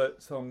Charlotte like the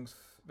Harlot songs?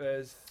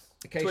 There's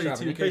Acacia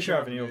Avenue. Acacia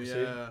Avenue,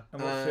 obviously. Yeah.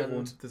 And what's the other one?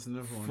 And There's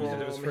another one. From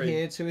it was free.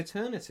 Here to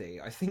Eternity.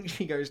 I think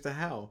she goes to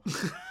hell.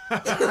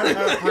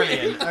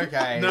 Brilliant.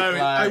 Okay. No,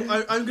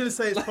 like- I'm gonna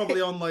say it's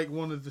probably on like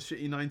one of the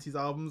shitty '90s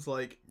albums.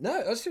 Like,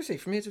 No, seriously,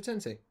 From Here to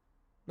Eternity.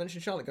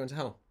 Mention Charlotte going to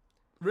hell.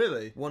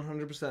 really?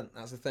 100%.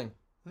 That's the thing.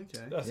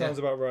 Okay. That sounds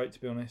about right, to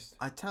be honest.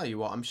 I tell you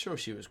what, I'm sure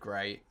she was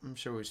great. I'm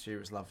sure she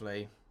was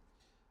lovely.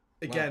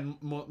 Again,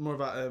 more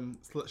about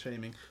slut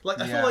shaming. Like,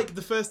 I Yeah. feel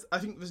like I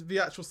think the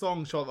actual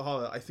song Charlotte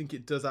Harlot, I think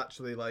it does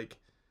actually like,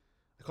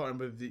 I can't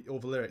remember all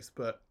the lyrics,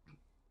 but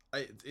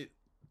it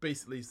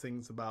basically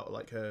sings about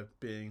like her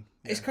being.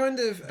 It's kind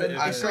of But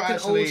it's so like an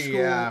actually, old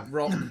school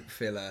rock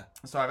filler.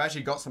 So I've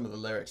actually got some of the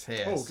lyrics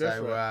here. Oh, go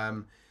for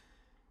it.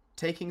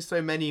 Taking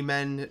so many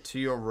men to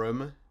your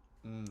room,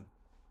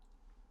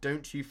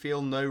 don't you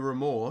feel no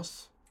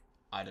remorse?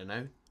 I don't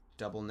know.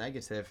 Double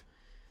negative.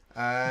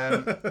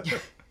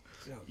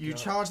 You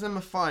charge them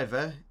a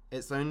 $5.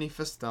 It's only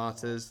for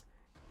starters,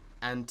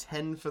 and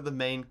 10 for the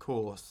main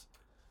course.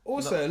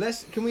 Also,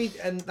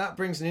 and that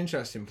brings an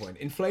interesting point.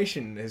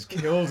 Inflation has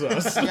killed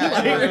us.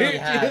 Yeah, it really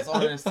has,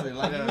 honestly.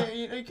 Like, Yeah.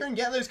 you couldn't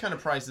get those kind of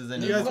prices You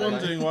anymore. guys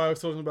wondering why I was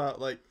talking about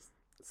like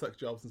suck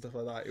jobs and stuff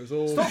like that? It was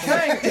all. Stop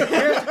saying it! We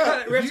have to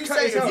cut If you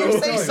say, this out all the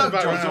time. sub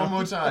jobs Background. one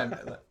more time.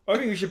 I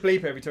think we should bleep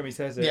it every time he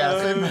says it. Yeah,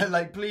 so,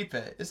 like bleep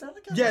it. Is that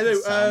like a, Yeah, like a no,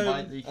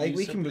 soundbite that you can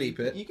we use can to bleep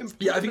it. You can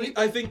Yeah, bleep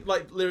I think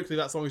like lyrically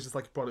that song is just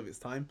like a product of its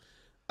time.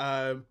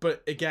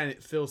 But again,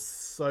 it feels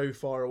so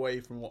far away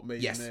from what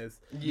Maiden Yes. is.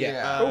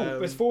 Yeah. Oh,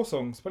 there's 4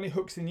 songs. Funny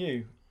Hooks in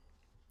You.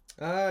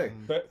 Oh,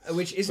 But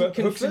which isn't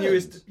but Hooks in You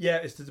is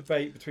confirmed. it's the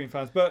debate between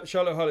fans. But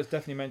Charlotte Harlot's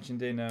definitely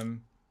mentioned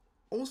in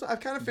Also, I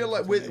kind of feel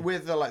like with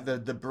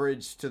the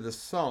bridge to the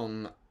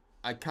song,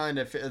 they kind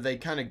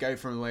of go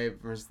from the way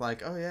where it's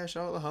like, oh yeah,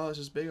 Charlotte Harlot's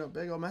just big old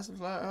massive,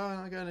 like, oh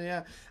I'm gonna,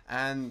 yeah,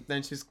 and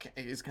then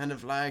it's kind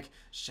of like,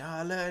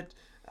 Charlotte,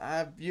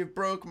 you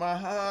broke my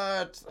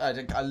heart. I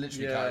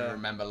literally can't even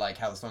remember like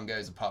how the song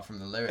goes apart from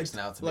the lyrics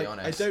now, to be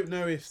honest. I don't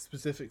know if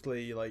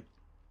specifically like,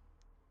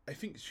 I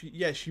think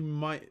she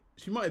might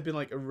have been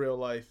like a real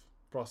life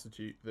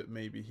prostitute that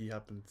maybe he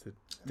happened to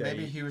date.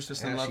 Maybe he was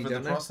just I in love actually with the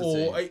don't know.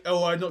 prostitute.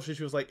 I'm not sure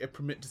she was like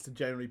just a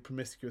generally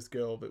promiscuous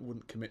girl that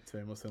wouldn't commit to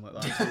him or something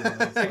like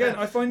that. again.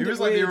 I find He it was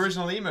like weird. the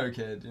original emo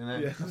kid, you know.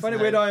 Yeah. I find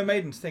it weird Iron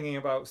Maiden singing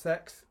about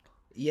sex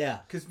Yeah.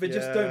 because they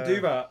just don't do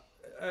that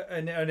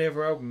in any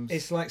other albums.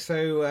 It's like,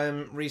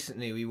 so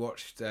recently we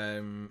watched, we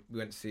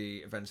went to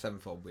see Avenged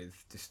Sevenfold with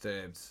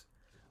Disturbed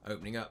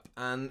opening up,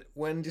 and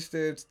when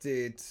Disturbed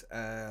did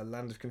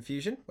Land of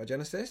Confusion by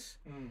Genesis,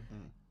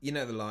 you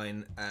know the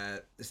line,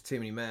 there's too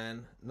many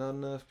men, not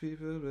enough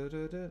people,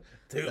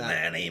 too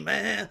many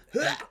men.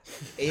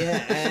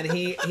 Yeah, and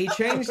he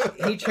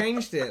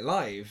changed it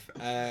live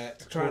to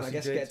try and, I he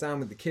guess, did. get down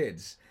with the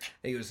kids.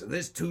 And he goes,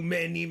 there's too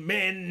many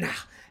men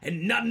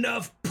and not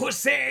enough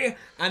pussy,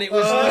 and it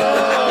was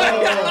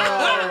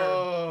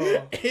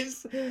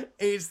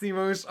it's the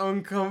most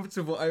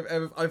uncomfortable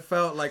I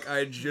felt like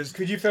I just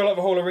Could you feel like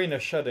the whole arena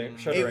shuddering?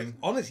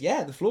 honest,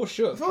 yeah, the floor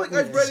shook. I feel like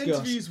I've read Disgust.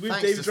 interviews with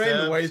Thanks, David Draymond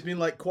Disturbed. where he's been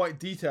like quite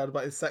detailed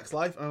about his sex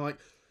life, and I'm like,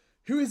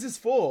 who is this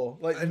for?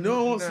 Like, no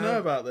one wants to know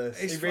about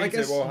this. It's, He I reads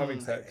guess, it while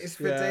having sex. it's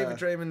for Yeah. David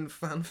Draymond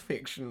fan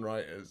fiction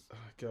writers. Oh,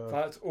 God.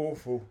 That's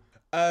awful.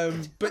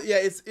 But yeah,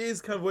 it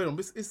is kind of weird.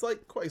 It's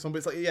like quite a song, but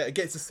it's like, yeah, it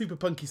gets a super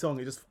punky song.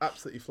 It just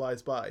absolutely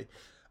flies by.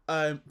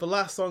 The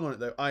last song on it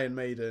though, Iron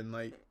Maiden,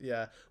 like,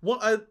 yeah,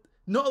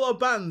 not a lot of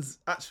bands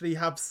actually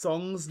have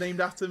songs named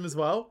after them as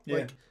well.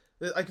 Yeah.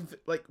 Like, I can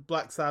like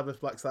Black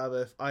Sabbath,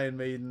 Iron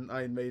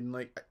Maiden.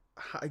 Like,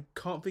 I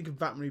can't think of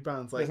that many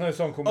bands. Like, There's no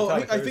song called oh,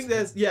 Metallica. I think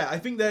is there's I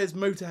think there's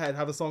Motorhead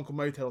have a song called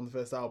Motorhead on the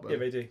first album.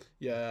 there? Yeah, they do.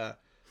 Yeah,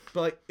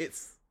 but like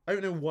I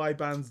don't know why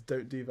bands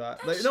don't do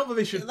that. Like, not that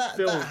they should that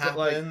film,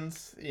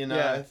 happens, but like, you know.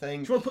 yeah. I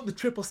think. Do you want to put the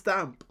triple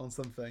stamp on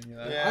something? You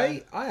know? Yeah.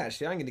 I'm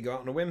going to go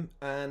out on a whim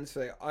and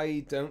say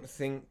I don't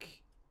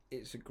think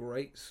it's a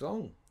great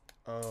song.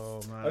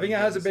 Oh man, I think it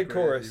has a big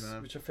disagree with chorus, you,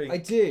 man. which I think. I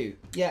do.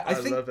 Yeah, I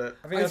think love it.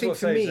 I think that's what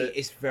for saves me it.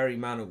 it's very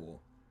Manowar.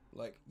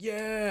 Like,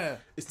 yeah.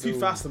 It's too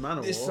fast for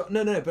Manowar.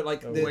 No, but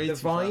like the way too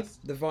vibe,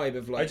 fast. the vibe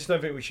of like. I just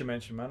don't think we should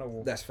mention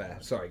Manowar. That's fair.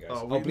 Sorry, guys. Oh,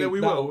 I'll we bleep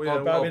will. that- Yeah,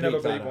 I'll that'll be bleep another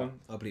that bleep out. one.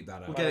 I'll bleep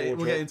that out.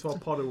 We'll get into our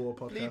Pod of War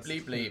podcast.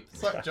 Bleep.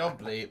 Suck job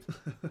bleep.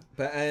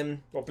 But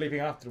Or bleeping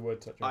after the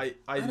word touch. I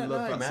don't love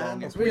know, that man.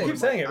 song. It's We one keep of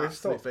saying my it, we've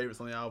absolute stopped. favorites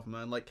on the album,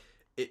 man. Like,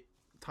 it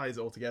ties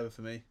it all together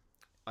for me.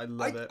 I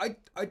love it.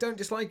 I don't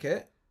dislike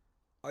it.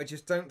 I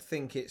just don't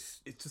think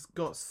it's. It's just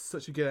got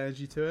such a good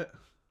energy to it.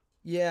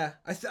 Yeah,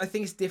 I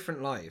think it's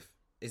different live.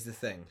 Is the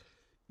thing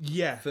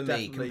Yeah, for me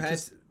definitely.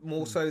 compared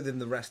more so than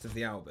the rest of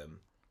the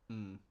album.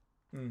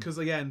 Because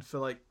again, for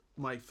like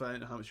Mike, I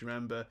don't know how much you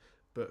remember,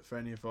 but for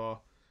if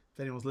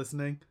anyone's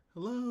listening,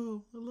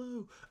 hello.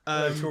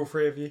 To all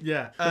three of you.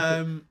 Yeah,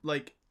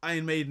 like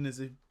Iron Maiden is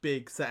a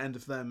big set end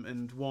of them,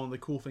 and one of the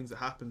cool things that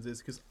happens is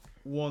because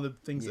one of the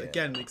things that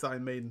again makes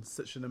Iron Maiden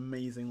such an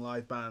amazing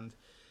live band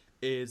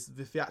is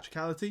the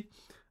theatricality.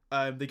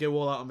 They go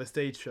all out on their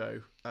stage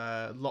show.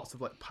 Lots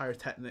of like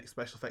pyrotechnic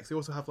special effects. They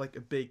also have like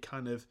a big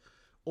kind of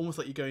almost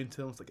like you're going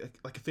to almost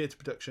like a theatre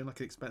production, like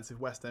an expensive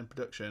West End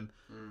production,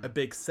 a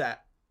big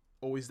set,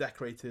 always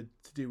decorated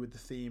to do with the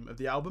theme of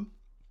the album.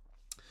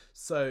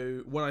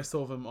 So when I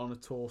saw them on a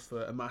tour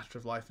for A Matter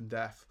of Life and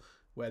Death,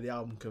 where the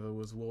album cover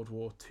was World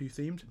War II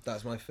themed.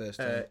 That's my first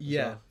time.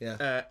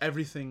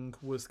 Everything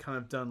was kind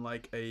of done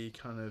like a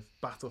kind of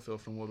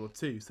battlefield from World War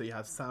II. So you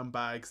had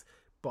sandbags,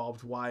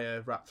 barbed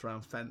wire wrapped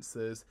around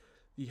fences.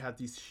 You had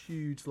these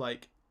huge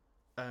like,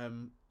 I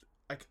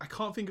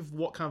can't think of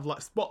what kind of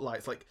like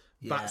spotlights, like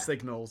bat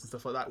signals and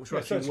stuff like that, which were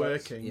actually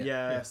working.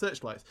 Yeah,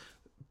 searchlights.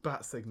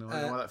 Bat signal. I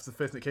don't know why that's the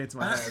first thing that came to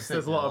my head. It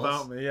says a lot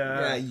about me.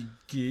 Yeah, you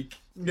geek.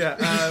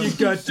 Yeah, you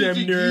goddamn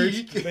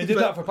nerd. They did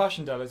that for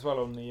Passchendaele as well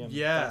on the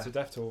Dance of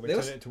Death tour. They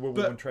turned it into World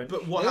War I trench.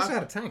 But what they also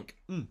had a tank.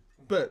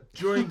 But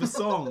during the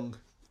song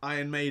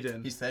Iron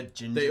Maiden, He said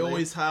gingerly. they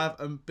always have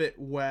a bit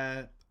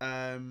where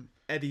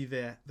Eddie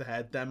the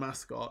head, their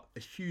mascot, a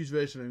huge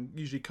version of him,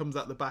 usually comes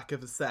out the back of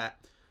the set.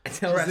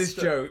 Tells this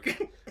joke.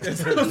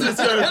 Tells this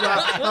joke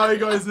about how he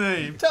got his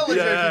name. Tell the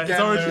joke his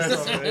again, origin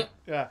Lewis. story.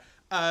 Yeah.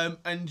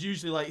 And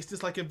usually, like, it's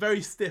just like a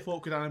very stiff,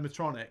 awkward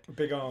animatronic.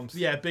 Big arms.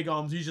 Yeah, big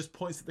arms. He just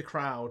points at the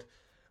crowd.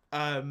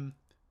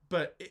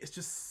 But it's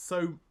just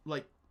so,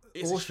 like,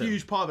 it's awesome. a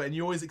huge part of it, and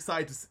you're always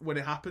excited when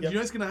it happens. Yep. You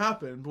know it's going to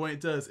happen, but when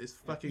it does, it's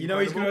fucking You know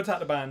he's going to incredible. attack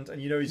the band,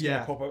 and you know he's going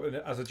to pop up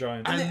as a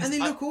giant. And they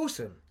look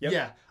awesome. Yep.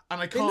 Yeah,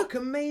 and I They can't... look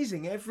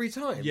amazing every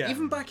time. Yeah.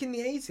 Even back in the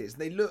 80s,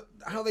 they look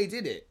how they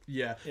did it.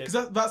 Yeah,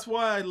 because that's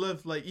why I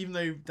love, like, even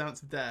though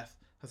Dance of Death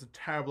has a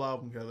terrible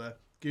album cover,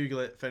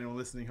 Google it if anyone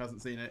listening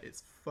hasn't seen it.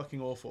 It's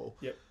fucking awful.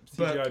 Yep,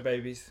 But- CGI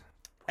babies.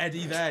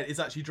 Eddie there is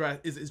actually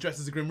dressed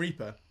as a Grim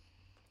Reaper,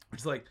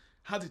 which is like,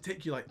 how did it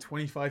take you like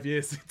 25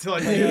 years to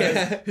like do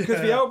this?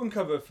 Because the album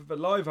cover for the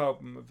live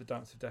album of the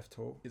Dance of Death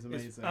tour Is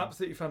amazing.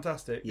 absolutely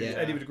fantastic. Yeah. It's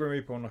Eddie with a Grim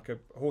Reaper on like a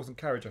horse and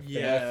carriage, I think.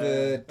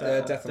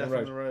 For Death on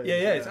the Road.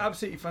 Yeah, it's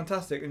absolutely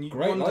fantastic. And you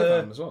Great wonder, live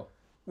album as well.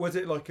 was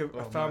it like a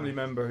family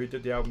man. member who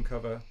did the album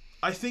cover?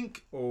 I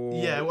think. Or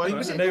Yeah, well, I think- and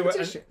was it they a were,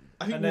 competition?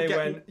 I think and we'll they get.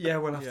 went, yeah,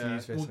 we'll have to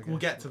use this. we'll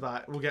get to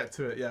that. We'll get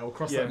to it. Yeah, we'll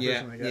cross that bridge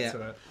Yeah, when we get yeah.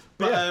 to it. But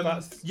But yeah,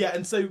 that's-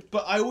 and so,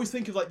 but I always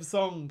think of like the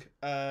song.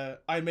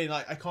 I mean,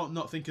 like I can't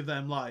not think of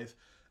them live.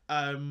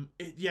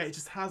 It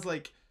just has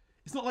like,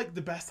 it's not like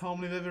the best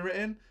harmony they've ever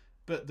written,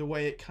 but the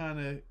way it kind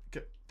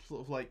of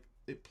sort of like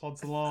it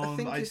plods along. I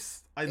think I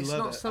it's love not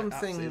it. I absolutely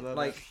something love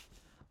like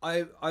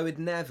I would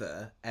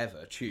never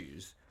ever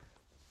choose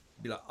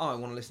be like, oh, I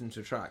want to listen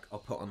to a track, I'll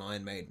put on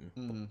Iron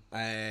Maiden.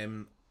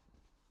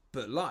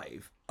 But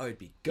live, I would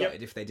be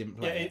gutted if they didn't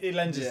Yeah, play it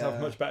lends itself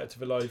Yeah. much better to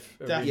the live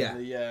it. arena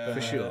Definitely, yeah,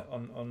 for sure.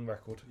 on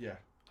record. Yeah.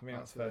 I mean,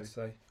 that's fair to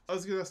say. I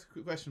was gonna ask a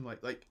quick question,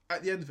 like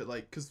at the end of it,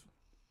 like, because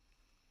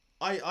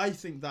I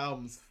think the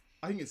album's,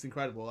 I think it's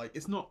incredible. Like,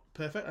 it's not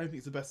perfect. I don't think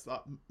it's the best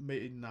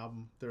Maiden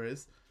album there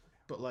is,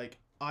 but like,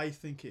 I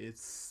think it is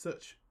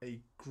such a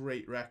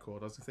great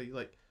record. I was gonna say,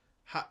 like,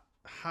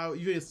 how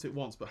you listened to it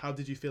once, but how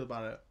did you feel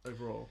about it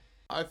overall?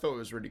 I thought it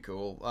was really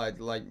cool. I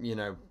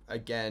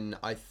again,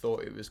 I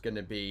thought it was going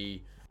to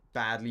be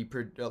badly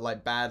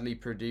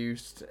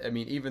produced. I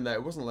mean, even though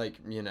it wasn't like,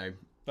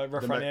 Like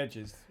rough around the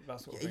edges,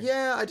 that sort of thing.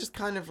 yeah, I just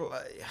kind of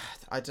like,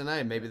 I don't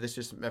know, maybe there's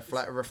just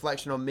a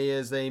reflection on me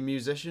as a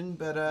musician,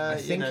 but I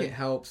think it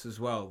helps as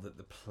well that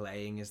the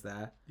playing is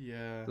there.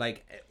 Yeah,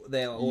 Like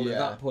they're all at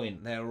that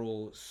point, they're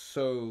all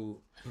so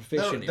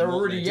proficient. they're in what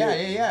already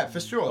they're doing. for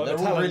sure. Well, the they're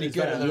all talent really is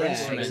good there. at their Yeah,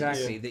 instrument.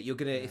 exactly. That you're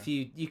gonna if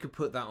you could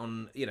put that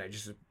on,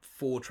 just a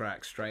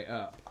 4-track straight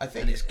up. I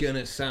think and it's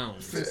gonna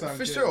sound for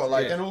good. sure.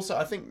 Like, Yeah. and also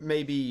I think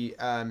maybe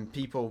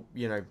people,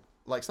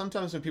 like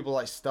sometimes when people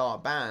like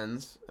start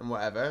bands and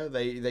whatever,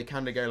 they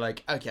kind of go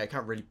like, okay, I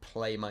can't really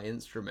play my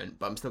instrument,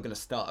 but I'm still going to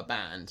start a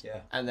band. Yeah.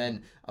 And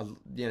then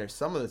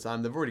some of the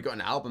time they've already got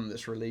an album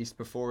that's released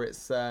before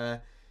it's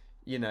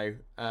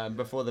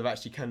before they've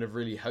actually kind of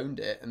really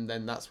honed it, and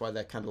then that's why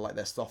they're kind of like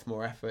their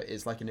sophomore effort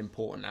is like an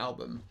important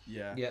album.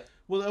 yeah. Yeah.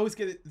 Well, I always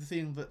get the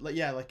thing that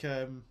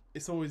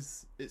it's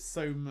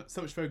so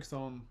much focus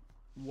on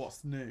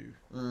what's new,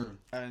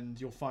 and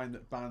you'll find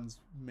that bands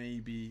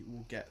maybe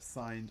will get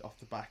signed off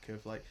the back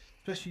of, like,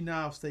 especially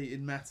now, say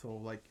in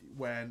metal, like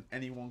when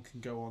anyone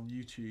can go on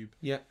YouTube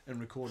and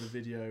record a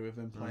video of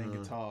them playing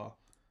guitar.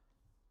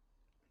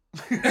 Oh,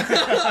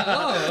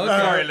 okay.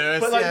 Sorry, Lewis.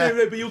 But like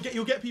no, but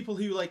you'll get people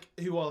who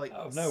are like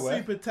Out of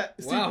nowhere.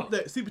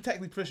 super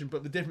technically proficient,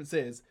 but the difference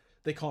is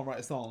they can't write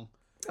a song.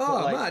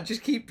 Oh, like- man,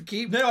 just keep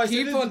No, I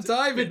said on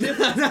diving.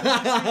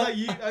 Like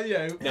you, Just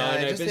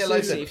but feel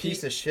like a seriously, if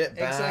piece you- of shit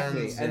band.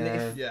 Exactly.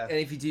 And Yeah.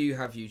 if you do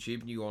have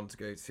YouTube and you want to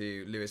go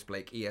to Lewis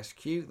Blake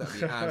ESQ, that'd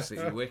be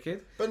absolutely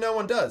wicked. But no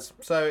one does,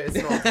 so it's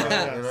not.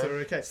 yeah, so we're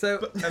okay.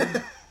 So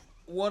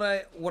what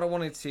I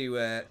wanted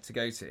to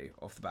go to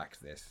off the back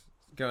of this,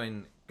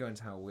 going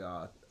to how we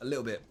are a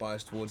little bit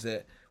biased towards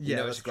it. We know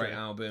it's a that's great true.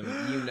 album.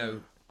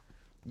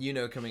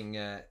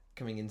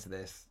 Coming into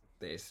this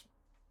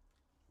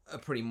a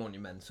pretty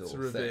monumental It's a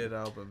revered thing.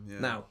 album. Yeah.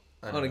 Now,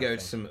 I'm going to go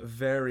to some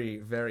very,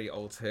 very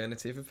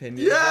alternative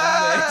opinions.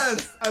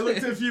 Yes! I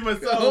looked at a few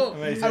myself.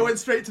 Amazing. I went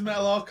straight to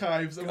Metal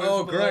Archives and went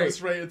for the great.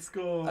 lowest rated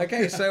score.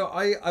 Okay, so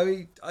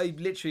I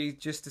literally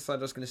just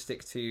decided I was going to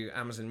stick to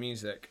Amazon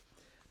Music,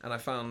 and I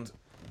found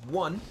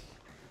one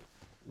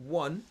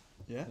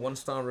Yeah.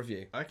 1-star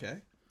review. Okay.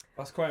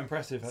 That's quite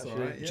impressive, actually.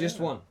 alright, yeah. Just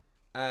one.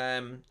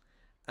 And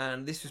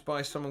this was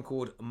by someone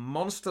called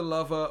Monster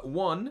Lover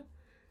 1,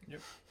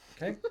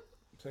 Okay,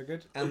 so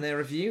good. and their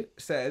review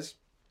says,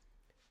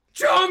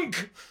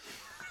 "Junk!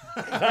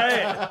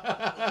 Hey!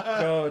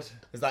 God,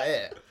 Is that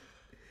it?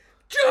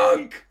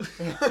 Junk!"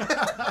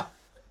 that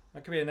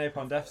could be a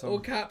Napalm Death song. All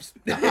caps.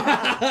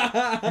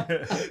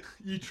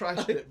 You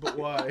trashed it, but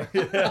why?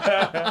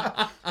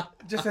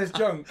 It just says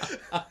junk.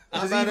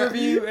 Does he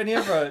review any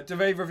other? Do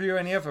they review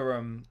any other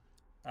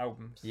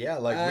albums? Yeah,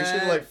 like we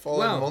should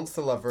follow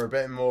Monster Lover a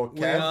bit more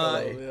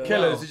carefully. Yeah.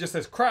 Killers. It just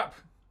says crap.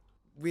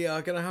 We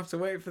are going to have to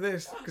wait for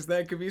this, because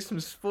there could be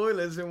some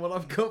spoilers in what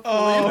I've got for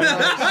Oh, you.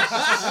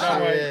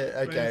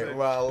 Yeah, okay, Amazing.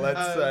 well,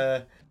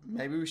 let's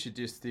maybe we should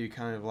just do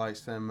kind of like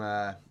some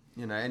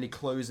any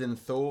closing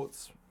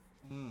thoughts.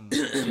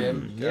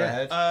 Jim, go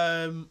ahead.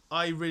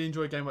 I really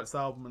enjoyed Game Watch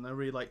album, and I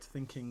really liked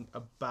thinking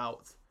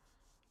about.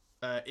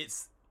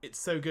 It's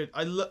so good.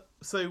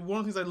 So one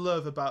of the things I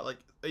love about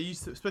I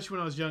used to, especially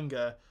when I was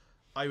younger,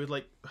 I would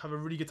have a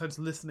really good time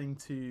listening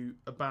to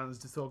a band's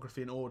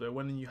discography in order.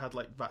 When you had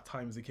that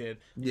time as a kid,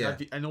 Yeah.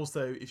 and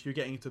also if you're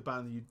getting into a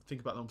band, you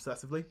think about them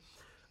obsessively.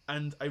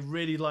 And I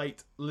really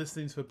liked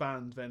listening to a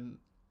band, then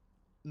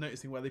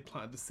noticing where they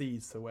planted the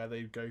seeds, so where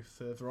they go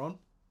further on.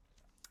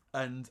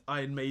 And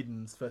Iron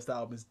Maiden's first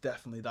album is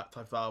definitely that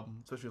type of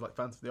album, especially with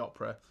Phantom of the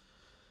Opera.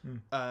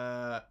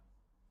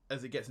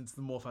 As it gets into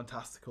the more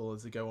fantastical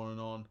as they go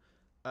on,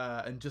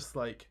 and just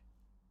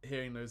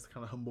hearing those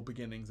kind of humble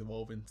beginnings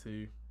evolve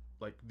into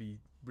the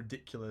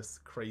ridiculous,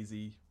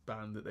 crazy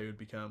band that they would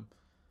become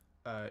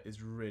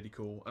is really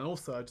cool. And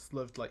also, I just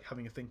loved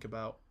having a think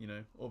about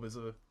all those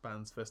other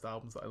bands' first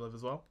albums that I love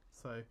as well.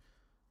 So,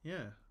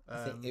 yeah,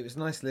 I think it was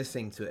nice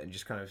listening to it and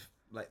just kind of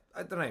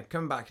I don't know,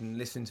 come back and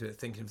listen to it,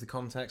 thinking of the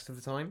context of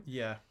the time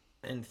yeah,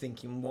 and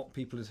thinking what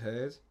people had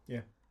heard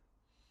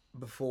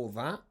before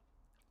that,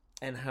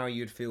 and how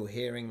you'd feel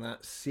hearing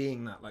that,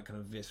 seeing that kind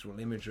of visceral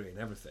imagery and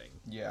everything.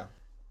 Yeah,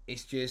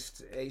 It's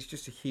just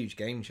a huge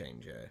game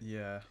changer.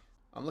 yeah.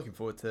 I'm looking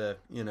forward to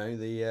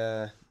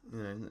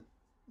the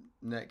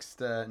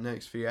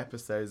next few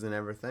episodes and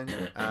everything.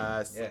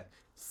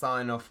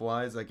 Sign off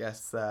wise, I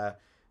guess I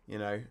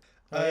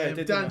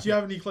did Dan, do do you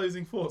have any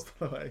closing thoughts,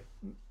 by the way?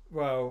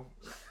 Well,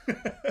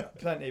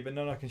 plenty, but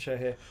none I can share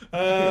here.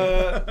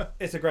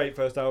 It's a great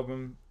first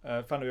album.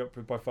 Phantom of the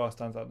Opera by far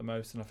stands out the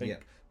most, and I think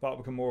that'll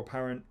become more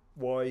apparent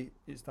why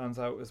it stands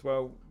out as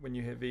well when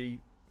you hear the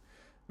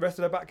rest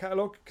of their back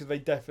catalogue, because they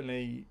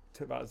definitely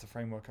took that as a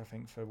framework, I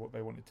think, for what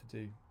they wanted to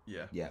do.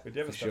 Yeah, Yeah, With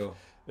the other for stuff. sure.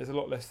 There's a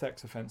lot less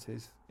sex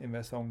offences in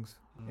their songs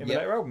in the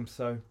later albums,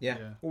 so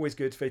Yeah. always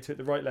good if they took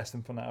the right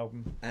lesson from that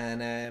album.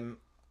 And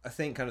I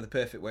think kind of the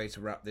perfect way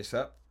to wrap this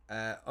up,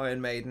 Iron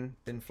Maiden,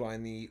 been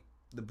flying the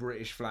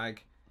British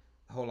flag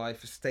whole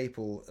life, a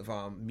staple of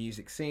our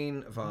music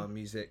scene, of our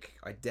music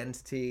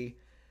identity,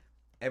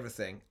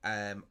 everything.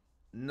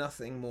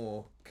 Nothing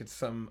more could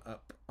sum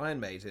up Iron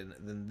Maiden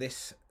than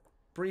this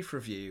brief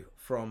review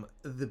from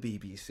the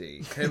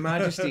BBC, Her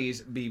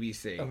Majesty's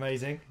BBC.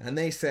 Amazing. And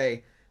they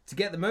say, to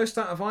get the most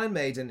out of Iron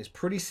Maiden is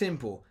pretty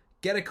simple.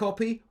 Get a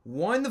copy,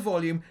 wind the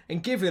volume,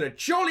 and give it a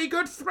jolly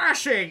good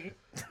thrashing.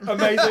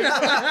 Amazing.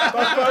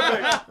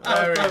 That's perfect.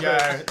 There we go.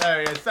 There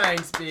we go.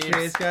 Thanks, Beebs.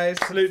 Cheers, guys.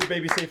 Salute the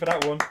BBC for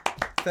that one.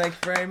 Thank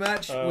you very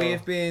much.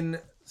 We've been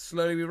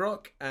Slowly We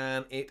Rock,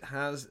 and it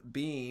has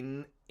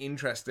been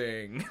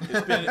interesting. It's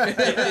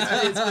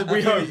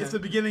the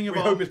beginning of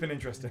We our. hope it's been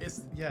interesting. It's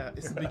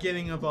the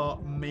beginning of our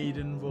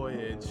maiden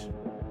voyage.